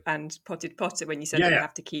Panto and Potted Potter when you said that you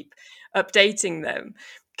have to keep updating them.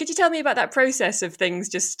 Could you tell me about that process of things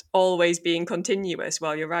just always being continuous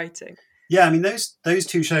while you're writing? Yeah, I mean, those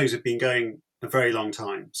two shows have been going a very long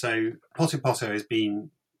time. So Potted Potter has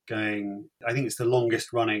been going, I think it's the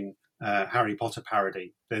longest running Harry Potter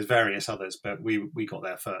parody. There's various others, but we got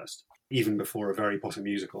there first, even before a Very Potter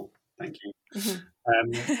musical. Thank you.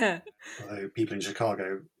 Mm-hmm. Although people in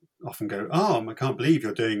Chicago often go, oh, I can't believe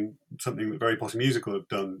you're doing something that Very Potter musical have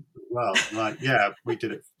done well. I'm like, yeah, we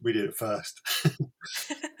did it first.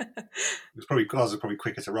 It was probably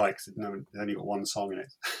quicker to write because it only got one song in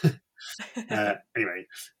it. Anyway,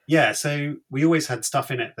 yeah, so we always had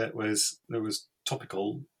stuff in it that was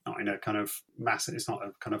topical, not in a kind of massive, it's not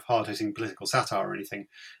a kind of hard-hitting political satire or anything,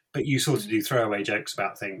 but you sort of do throwaway jokes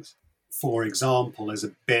about things. For example, there's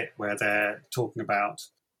a bit where they're talking about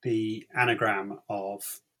the anagram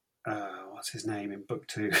of what's his name in book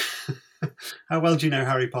 2? How well do you know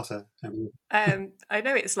Harry Potter? I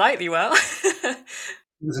know it slightly well.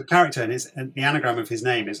 There's a character, and the anagram of his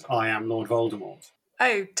name is I am Lord Voldemort.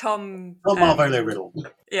 Oh, Tom Marvolo Riddle.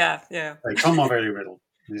 Yeah. So Tom Marvolo Riddle.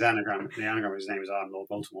 The anagram of his name is I am Lord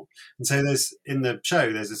Voldemort. And so in the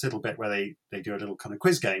show, there's this little bit where they do a little kind of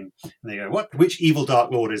quiz game, and they go, which evil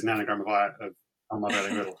Dark Lord is an anagram of Tom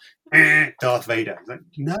Marvolo Riddle? Darth Vader. He's like,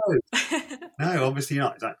 no, obviously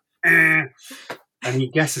not. He's like, and he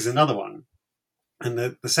guesses another one, and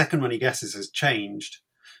the second one he guesses has changed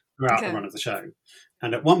throughout the run of the show.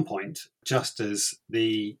 And at one point, just as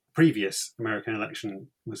the previous American election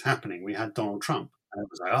was happening, we had Donald Trump, and it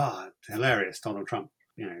was like, hilarious, Donald Trump.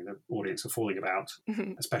 The audience are falling about,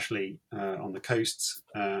 especially on the coasts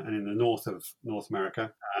and in the north of North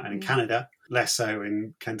America and in Canada, less so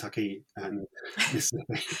in Kentucky and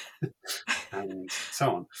Mississippi and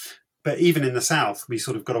so on. But even in the South, we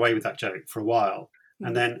sort of got away with that joke for a while.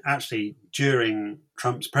 And then actually during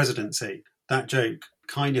Trump's presidency, that joke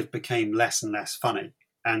kind of became less and less funny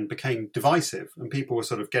and became divisive. And people were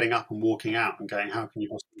sort of getting up and walking out and going, how can you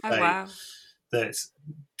possibly say that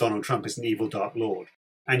Donald Trump is an evil Dark Lord?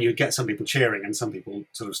 And you'd get some people cheering and some people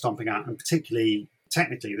sort of stomping out. And particularly,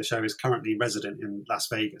 technically, the show is currently resident in Las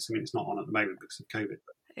Vegas. I mean, it's not on at the moment because of COVID.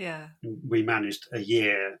 But we managed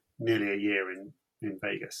nearly a year in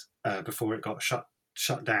Vegas before it got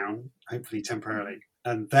shut down, hopefully temporarily.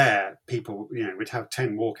 And there, people, we'd have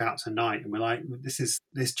 10 walkouts a night, and we're like,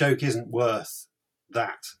 this joke isn't worth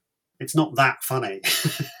that. It's not that funny.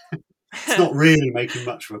 It's not really making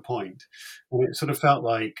much of a point. And it sort of felt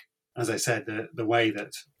like, as I said, the way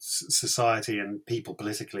that society and people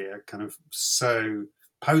politically are kind of so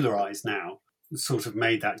polarised now, sort of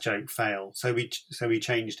made that joke fail. So we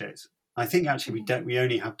changed it. I think actually we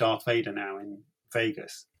only have Darth Vader now in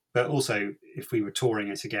Vegas. But also, if we were touring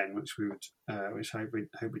it again, which I hope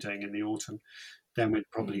we're doing in the autumn, then we'd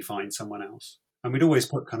probably find someone else. And we'd always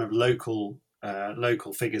put kind of local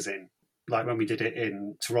figures in. Like when we did it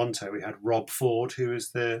in Toronto, we had Rob Ford, who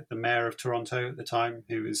was the mayor of Toronto at the time,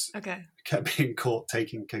 who was kept being caught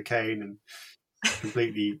taking cocaine and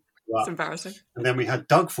completely. It's embarrassing. And then we had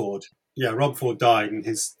Doug Ford, Rob Ford died, and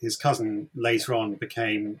his cousin later on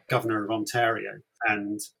became governor of Ontario,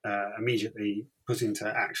 and immediately put into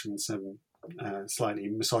action some slightly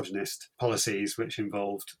misogynist policies, which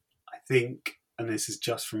involved, I think, and this is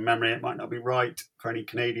just from memory, it might not be right for any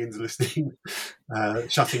Canadians listening,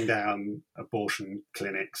 shutting down abortion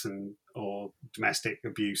clinics or domestic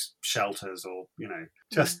abuse shelters, or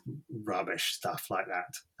just rubbish stuff like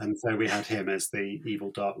that. And so we had him as the evil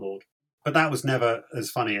Dark Lord. But that was never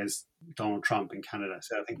as funny as Donald Trump in Canada.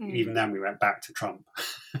 So I think even then we went back to Trump.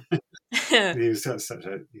 He's such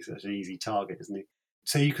an easy target, isn't he?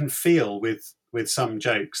 So you can feel with some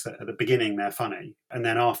jokes that at the beginning they're funny, and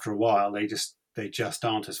then after a while they just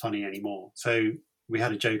aren't as funny anymore. So we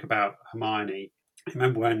had a joke about Hermione. I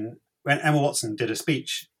remember when Emma Watson did a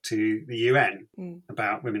speech to the UN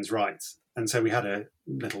about women's rights, and so we had a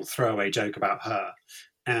little throwaway joke about her.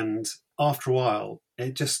 And after a while,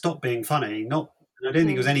 it just stopped being funny. I don't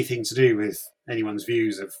think it was anything to do with anyone's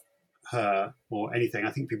views of her or anything.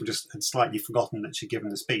 I think people just had slightly forgotten that she'd given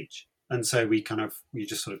the speech. And so you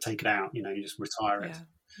just sort of take it out, you just retire it.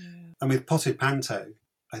 Yeah. And with Potted Panto,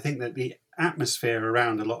 I think that the atmosphere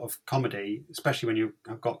around a lot of comedy, especially when you've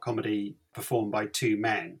got comedy performed by two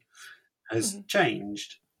men, has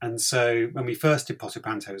changed. And so when we first did Potted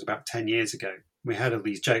Panto, it was about 10 years ago, we had all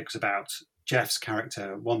these jokes about Jeff's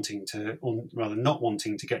character not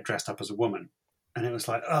wanting to get dressed up as a woman. And it was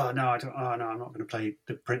like, I'm not going to play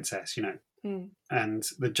the princess, And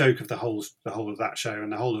the joke of the whole of that show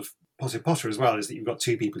and the whole of Potted Potter as well is that you've got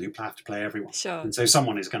two people who have to play everyone. Sure. And so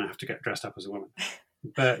someone is going to have to get dressed up as a woman.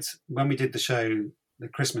 But when we did the show the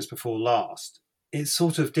Christmas before last, it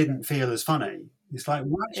sort of didn't feel as funny. It's like,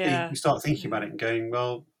 well, actually, you start thinking about it and going,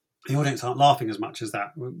 well, the audience aren't laughing as much as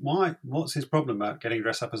that. Why? What's his problem about getting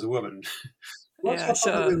dressed up as a woman? What's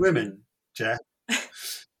the problem with women, Jeff?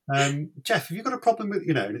 Jeff, have you got a problem with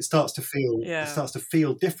And it starts to feel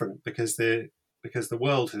different because the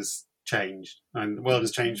world has changed, and the world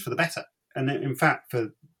has changed for the better. And in fact,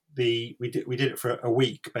 we did it for a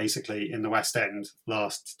week basically in the West End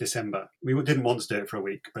last December. We didn't want to do it for a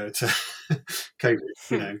week, but COVID,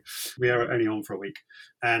 we are only on for a week,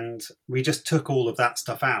 and we just took all of that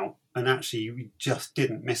stuff out, and actually we just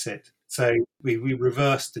didn't miss it. So we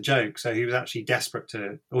reversed the joke. So he was actually desperate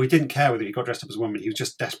he didn't care whether he got dressed up as a woman. He was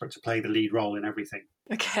just desperate to play the lead role in everything.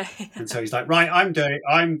 Okay. And so he's like, right, I'm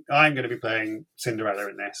going to be playing Cinderella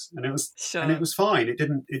in this, and it was fine. It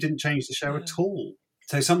didn't change the show at all.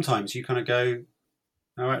 So sometimes you kind of go,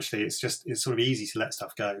 oh, actually, it's sort of easy to let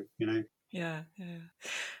stuff go, Yeah.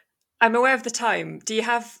 I'm aware of the time. Do you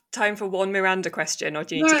have time for one Miranda question, or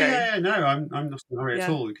do you need to go? Yeah, no, I'm not in a hurry at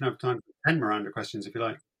all. You can have time for 10 Miranda questions if you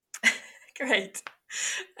like. Great.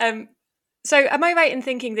 So am I right in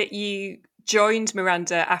thinking that you joined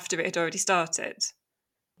Miranda after it had already started?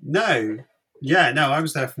 No. Yeah, no, I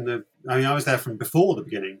was there from before the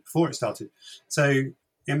beginning, before it started. So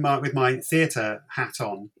with my theatre hat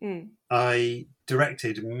on, I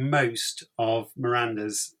directed most of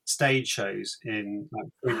Miranda's stage shows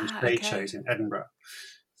shows in Edinburgh.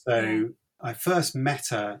 So I first met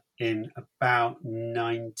her in about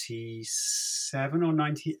 97 or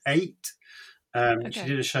 98. She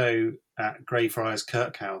did a show at Greyfriars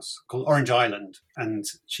Kirkhouse called Orange Island, and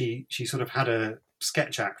she sort of had a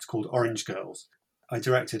sketch act called Orange Girls. I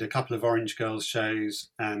directed a couple of Orange Girls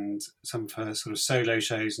shows and some of her sort of solo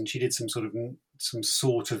shows, and she did some sort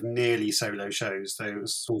of nearly solo shows. So it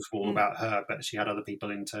was sort of all about her, but she had other people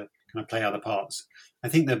in to kind of play other parts. I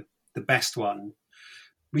think the best one,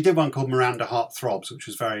 we did one called Miranda Heart Throbs, which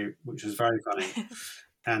was very funny,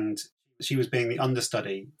 and she was being the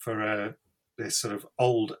understudy for this sort of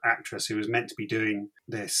old actress who was meant to be doing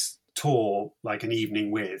this tour, like an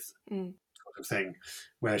evening with sort of thing,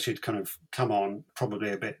 where she'd kind of come on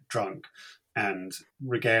probably a bit drunk and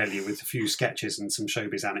regale you with a few sketches and some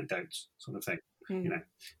showbiz anecdotes, sort of thing.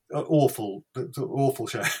 Awful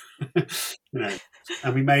show.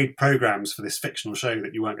 And we made programs for this fictional show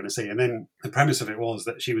that you weren't going to see, and then the premise of it was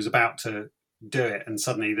that she was about to do it, and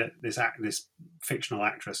suddenly that this fictional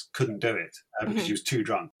actress couldn't do it because she was too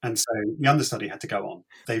drunk, and so the understudy had to go on.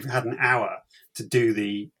 They've had an hour to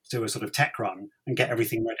do a sort of tech run and get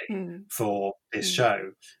everything ready for this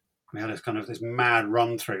show. We had this mad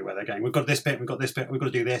run through where they're going, we've got this bit, we've got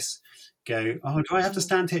to do this. Go, oh, do I have to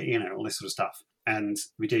stand here? All this sort of stuff. And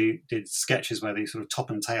we did sketches where they sort of top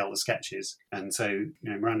and tail the sketches. And so,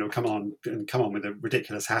 Miranda would come on with a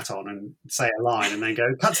ridiculous hat on and say a line, and then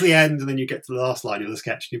go, cut to the end, and then you get to the last line of the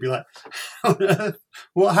sketch, and you'd be like, how on earth?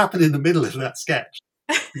 What happened in the middle of that sketch?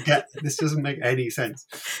 This doesn't make any sense.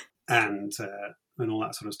 And all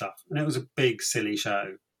that sort of stuff. And it was a big, silly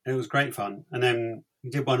show. It was great fun. And then we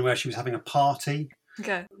did one where she was having a party,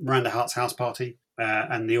 Okay. Miranda Hart's house party,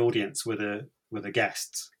 and the audience were the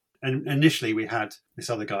guests. And initially we had this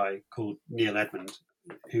other guy called Neil Edmond,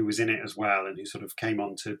 who was in it as well, and who sort of came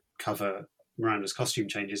on to cover Miranda's costume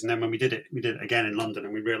changes. And then when we did it again in London,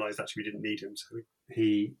 and we realised actually we didn't need him, so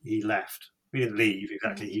he left. We didn't leave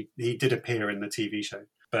exactly. He did appear in the TV show,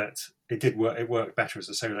 but it did work. It worked better as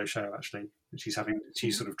a solo show actually. She's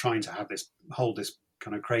sort of trying to hold this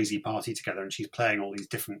kind of crazy party together, and she's playing all these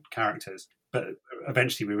different characters. But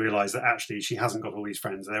eventually we realised that actually she hasn't got all these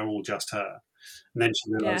friends; they're all just her. And then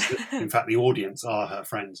she realised that in fact the audience are her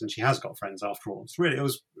friends, and she has got friends after all. It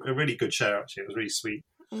was a really good show actually. It was really sweet.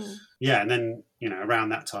 Yeah, and then around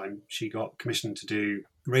that time she got commissioned to do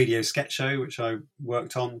radio sketch show, which I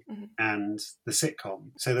worked on, and the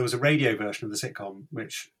sitcom. So there was a radio version of the sitcom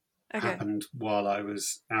which happened while I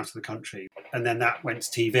was out of the country, and then that went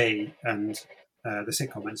to TV, and the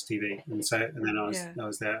sitcom went to TV, and then I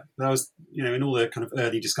was there. But I was in all the kind of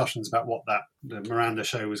early discussions about what the Miranda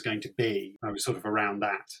show was going to be. I was sort of around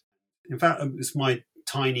that. In fact, it's my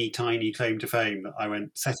tiny claim to fame that I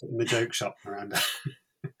went set it in the joke shop, Miranda.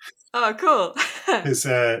 Oh, cool. Because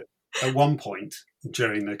at one point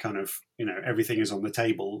during the kind of everything is on the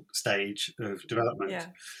table stage of development,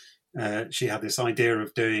 she had this idea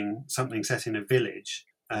of doing something set in a village.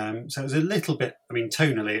 So it was a little bit,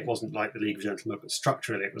 tonally it wasn't like the League of Gentlemen, but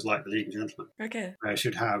structurally it was like the League of Gentlemen. Okay. She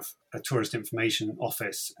would have a tourist information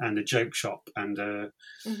office and a joke shop and a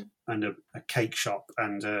cake shop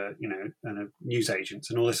and a news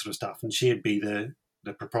agents and all this sort of stuff. And she'd be the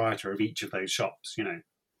proprietor of each of those shops,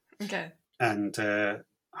 Okay. And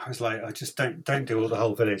I was like, I just don't do all the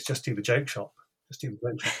whole village, just do the joke shop. Just do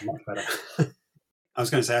the joke shop, much better. I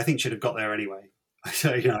was going to say, I think she'd have got there anyway.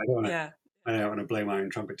 So, I don't want to. I don't want to blow my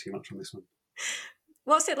own trumpet too much on this one.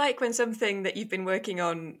 What's it like when something that you've been working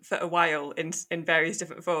on for a while in various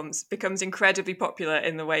different forms becomes incredibly popular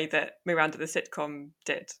in the way that Miranda the sitcom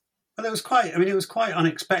did? Well, it was quite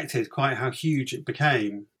unexpected, quite how huge it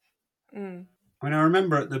became. I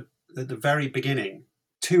remember at the very beginning,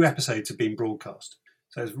 2 episodes had been broadcast.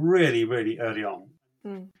 So it was really, really early on.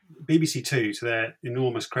 BBC Two, to their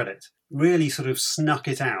enormous credit, really sort of snuck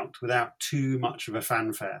it out without too much of a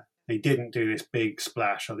fanfare. They didn't do this big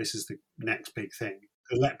splash, or this is the next big thing.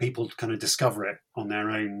 They let people kind of discover it on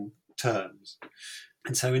their own terms.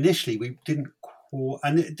 And so initially we didn't,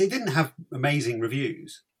 and they didn't have amazing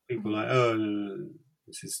reviews. People were like, oh,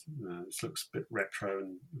 this looks a bit retro,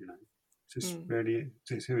 and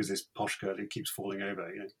who is this posh girl who keeps falling over?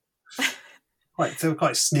 They were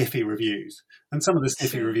quite sniffy reviews, and some of the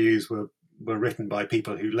sniffy reviews were written by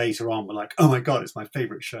people who later on were like, oh my god, it's my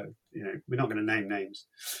favourite show. We're not going to name names.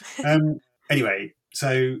 Anyway,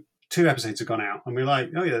 so 2 episodes had gone out, and we were like,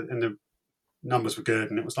 oh yeah, and the numbers were good,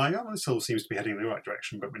 and it was like, oh, this all seems to be heading in the right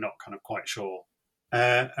direction, but we're not kind of quite sure.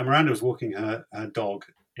 And Miranda was walking her dog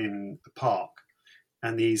in the park,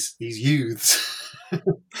 and these youths,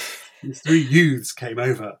 these 3 youths came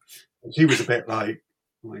over, and she was a bit like,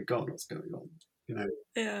 oh my god, what's going on?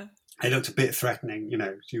 Yeah. They looked a bit threatening.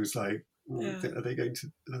 She was like, are they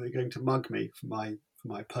going to mug me for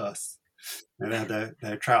my purse? They had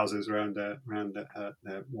their trousers around their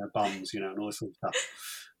bums, and all this sort of stuff.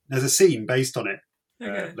 There's a scene based on it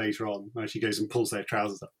later on where she goes and pulls their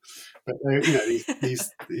trousers up. But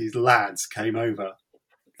these lads came over.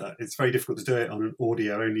 It's very difficult to do it on an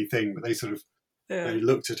audio only thing, but they sort of they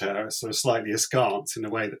looked at her sort of slightly askance in a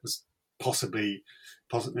way that was possible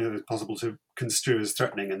to construe as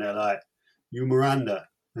threatening, and they're like, "You Miranda,"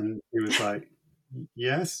 and he was like,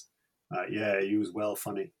 "Yes, yeah, he was well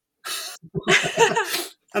funny."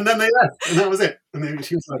 And then they left, and that was it. And then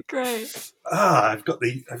she was like, "Great, I've got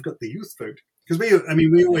the youth vote," because we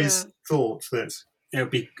always thought that it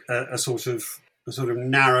would be a sort of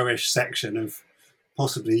narrowish section of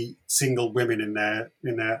possibly single women in their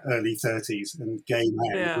early 30s and gay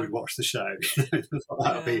men who would watch the show.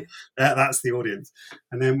 That's the audience.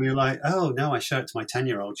 And then we were like, oh no, I show it to my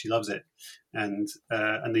 10-year-old, she loves it, and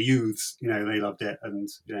the youths, they loved it, and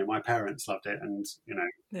my parents loved it, and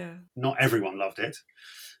not everyone loved it.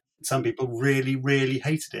 Some people really, really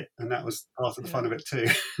hated it, and that was part of the fun of it too.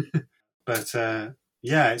 But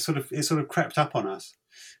it sort of crept up on us.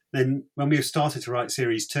 Then when we started to write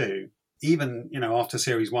series 2, even after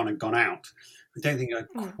series 1 had gone out, I don't think I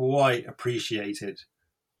quite appreciated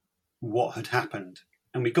what had happened.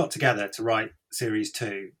 And we got together to write series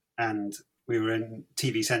 2, and we were in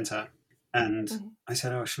TV Centre, and I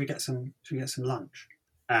said, "Oh, should we get some lunch?"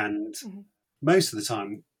 And most of the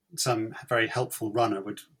time, some very helpful runner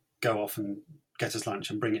would go off and get us lunch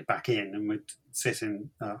and bring it back in, and we'd sit in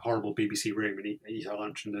a horrible BBC room and eat our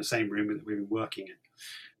lunch in the same room that we were working in.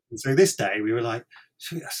 And so this day we were like,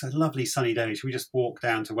 it's a lovely sunny day. Should we just walk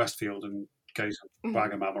down to Westfield and go to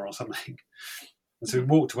Wagamama or something? And so we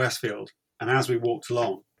walked to Westfield, and as we walked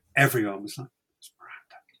along, everyone was like,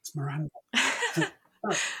 it's Miranda.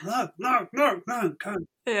 No, go.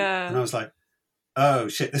 Yeah. And I was like, oh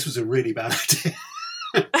shit, this was a really bad idea.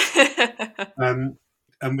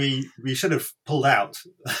 And we should have pulled out.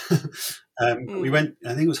 But we went, I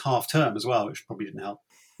think it was half term as well, which probably didn't help.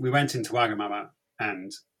 We went into Wagamama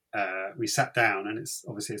and we sat down, and it's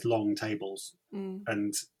long tables,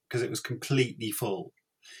 and because it was completely full,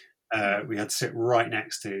 we had to sit right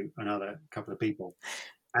next to another couple of people,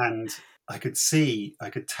 and I could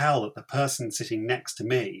tell that the person sitting next to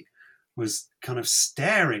me was kind of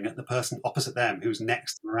staring at the person opposite them who was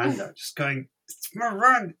next to Miranda, just going, it's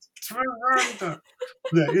Miranda.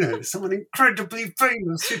 There's someone incredibly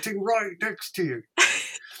famous sitting right next to you.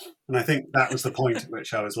 And I think that was the point at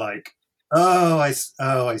which I was like, I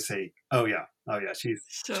see. Oh yeah,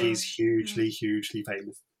 she's hugely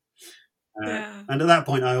famous. And at that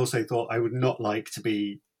point, I also thought I would not like to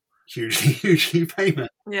be hugely famous.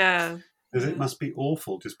 Yeah. Because it must be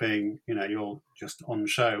awful just being, you're just on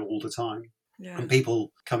show all the time. Yeah. And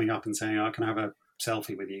people coming up and saying, can I have a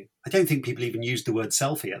selfie with you? I don't think people even used the word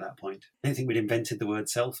selfie at that point. I don't think we'd invented the word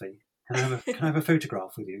selfie. Can I have a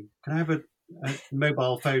photograph with you? Can I have a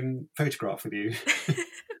mobile phone photograph with you?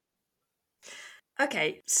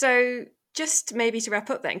 Okay, so just maybe to wrap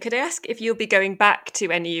up then, could I ask if you'll be going back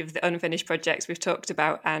to any of the unfinished projects we've talked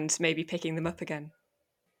about and maybe picking them up again?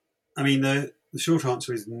 I mean, the short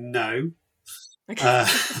answer is no. Okay.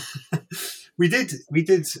 We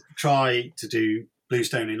did try to do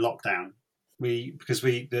Bluestone in lockdown. Because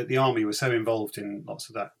the army was so involved in lots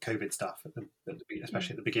of that COVID stuff,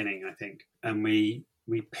 especially at the beginning, I think. And we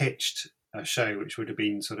pitched a show which would have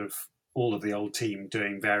been sort of all of the old team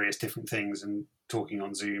doing various different things and talking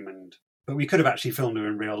on Zoom, but we could have actually filmed her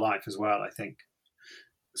in real life as well. I think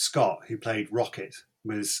Scott, who played Rocket,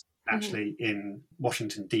 was actually in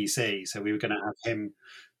Washington DC, so we were going to have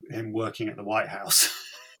him working at the White House.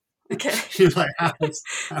 Okay. He was like, how has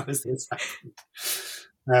this happened?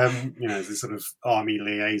 As a sort of army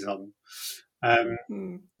liaison.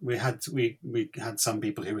 We had some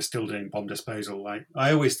people who were still doing bomb disposal. Like,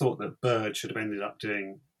 I always thought that Bird should have ended up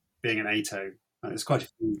being an ATO. There's quite a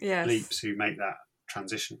few bleeps who make that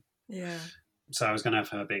transition. Yeah. So I was going to have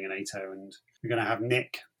her being an ATO, and we're going to have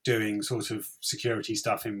Nick doing sort of security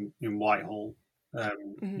stuff in Whitehall,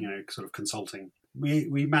 sort of consulting.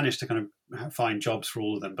 We managed to kind of find jobs for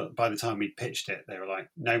all of them, but by the time we pitched it, they were like,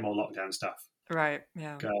 no more lockdown stuff. Right,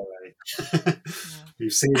 yeah. Go away.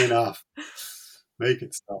 You've seen enough. Make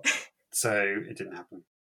it stop. So it didn't happen.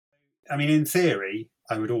 I mean, in theory,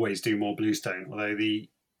 I would always do more Bluestone, although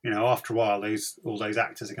after a while, all those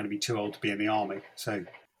actors are going to be too old to be in the army. So,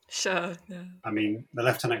 sure, yeah. I mean, the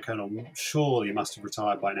Lieutenant Colonel surely must have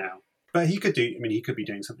retired by now. But he could be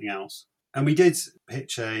doing something else. And we did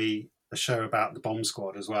pitch a show about the bomb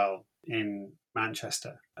squad as well in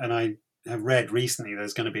Manchester. And I have read recently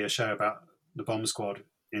there's going to be a show about the bomb squad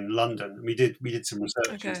in London. We did some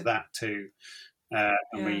research into that too,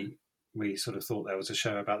 and we sort of thought there was a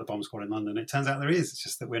show about the bomb squad in London. It turns out there is. It's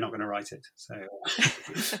just that we're not going to write it. So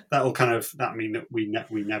that mean that we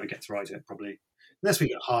never get to write it, probably, unless we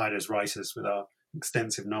get hired as writers with our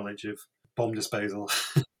extensive knowledge of bomb disposal.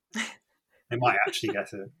 They might actually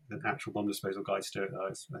get an actual bomb disposal guy to do it, though,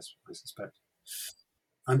 I suspect.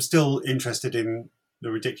 I'm still interested in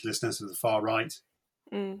the ridiculousness of the far right.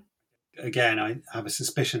 Again, I have a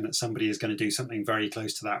suspicion that somebody is going to do something very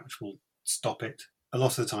close to that which will stop it. A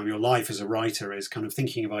lot of the time, your life as a writer is kind of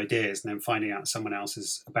thinking of ideas and then finding out someone else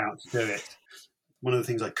is about to do it. One of the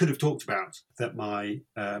things I could have talked about that my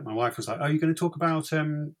wife was like, "Oh, you're going to talk about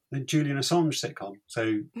the Julian Assange sitcom?"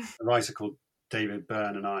 So a writer called David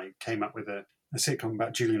Byrne and I came up with a sitcom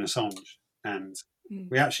about Julian Assange, and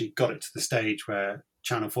we actually got it to the stage where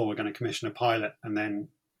Channel 4 were going to commission a pilot, and then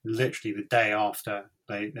literally the day after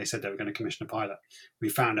they said they were going to commission a pilot, we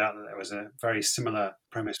found out that there was a very similar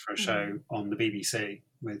premise for a show on the BBC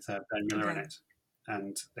with Ben Miller in it,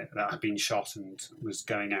 and that had been shot and was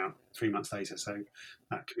going out 3 months later. So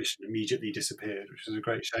that commission immediately disappeared, which was a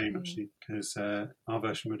great shame, actually, because our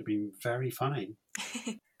version would have been very funny.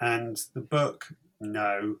 And the book,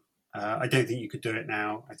 no, I don't think you could do it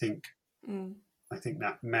now. I think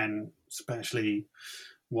that men, especially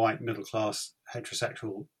white, middle-class,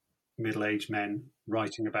 heterosexual, middle-aged men,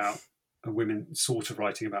 writing about a woman's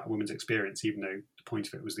experience, even though the point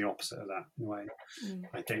of it was the opposite of that in a way.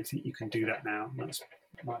 I don't think you can do that now. That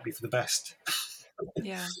might be for the best.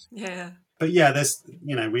 Yeah. But yeah, there's,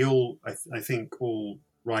 we all, I think all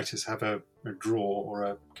writers have a drawer or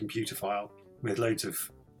a computer file with loads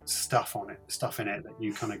of stuff in it that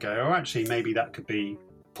you kind of go, oh, actually, maybe that could be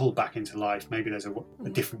pulled back into life. Maybe there's a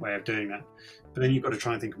different way of doing that. But then you've got to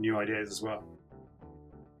try and think of new ideas as well.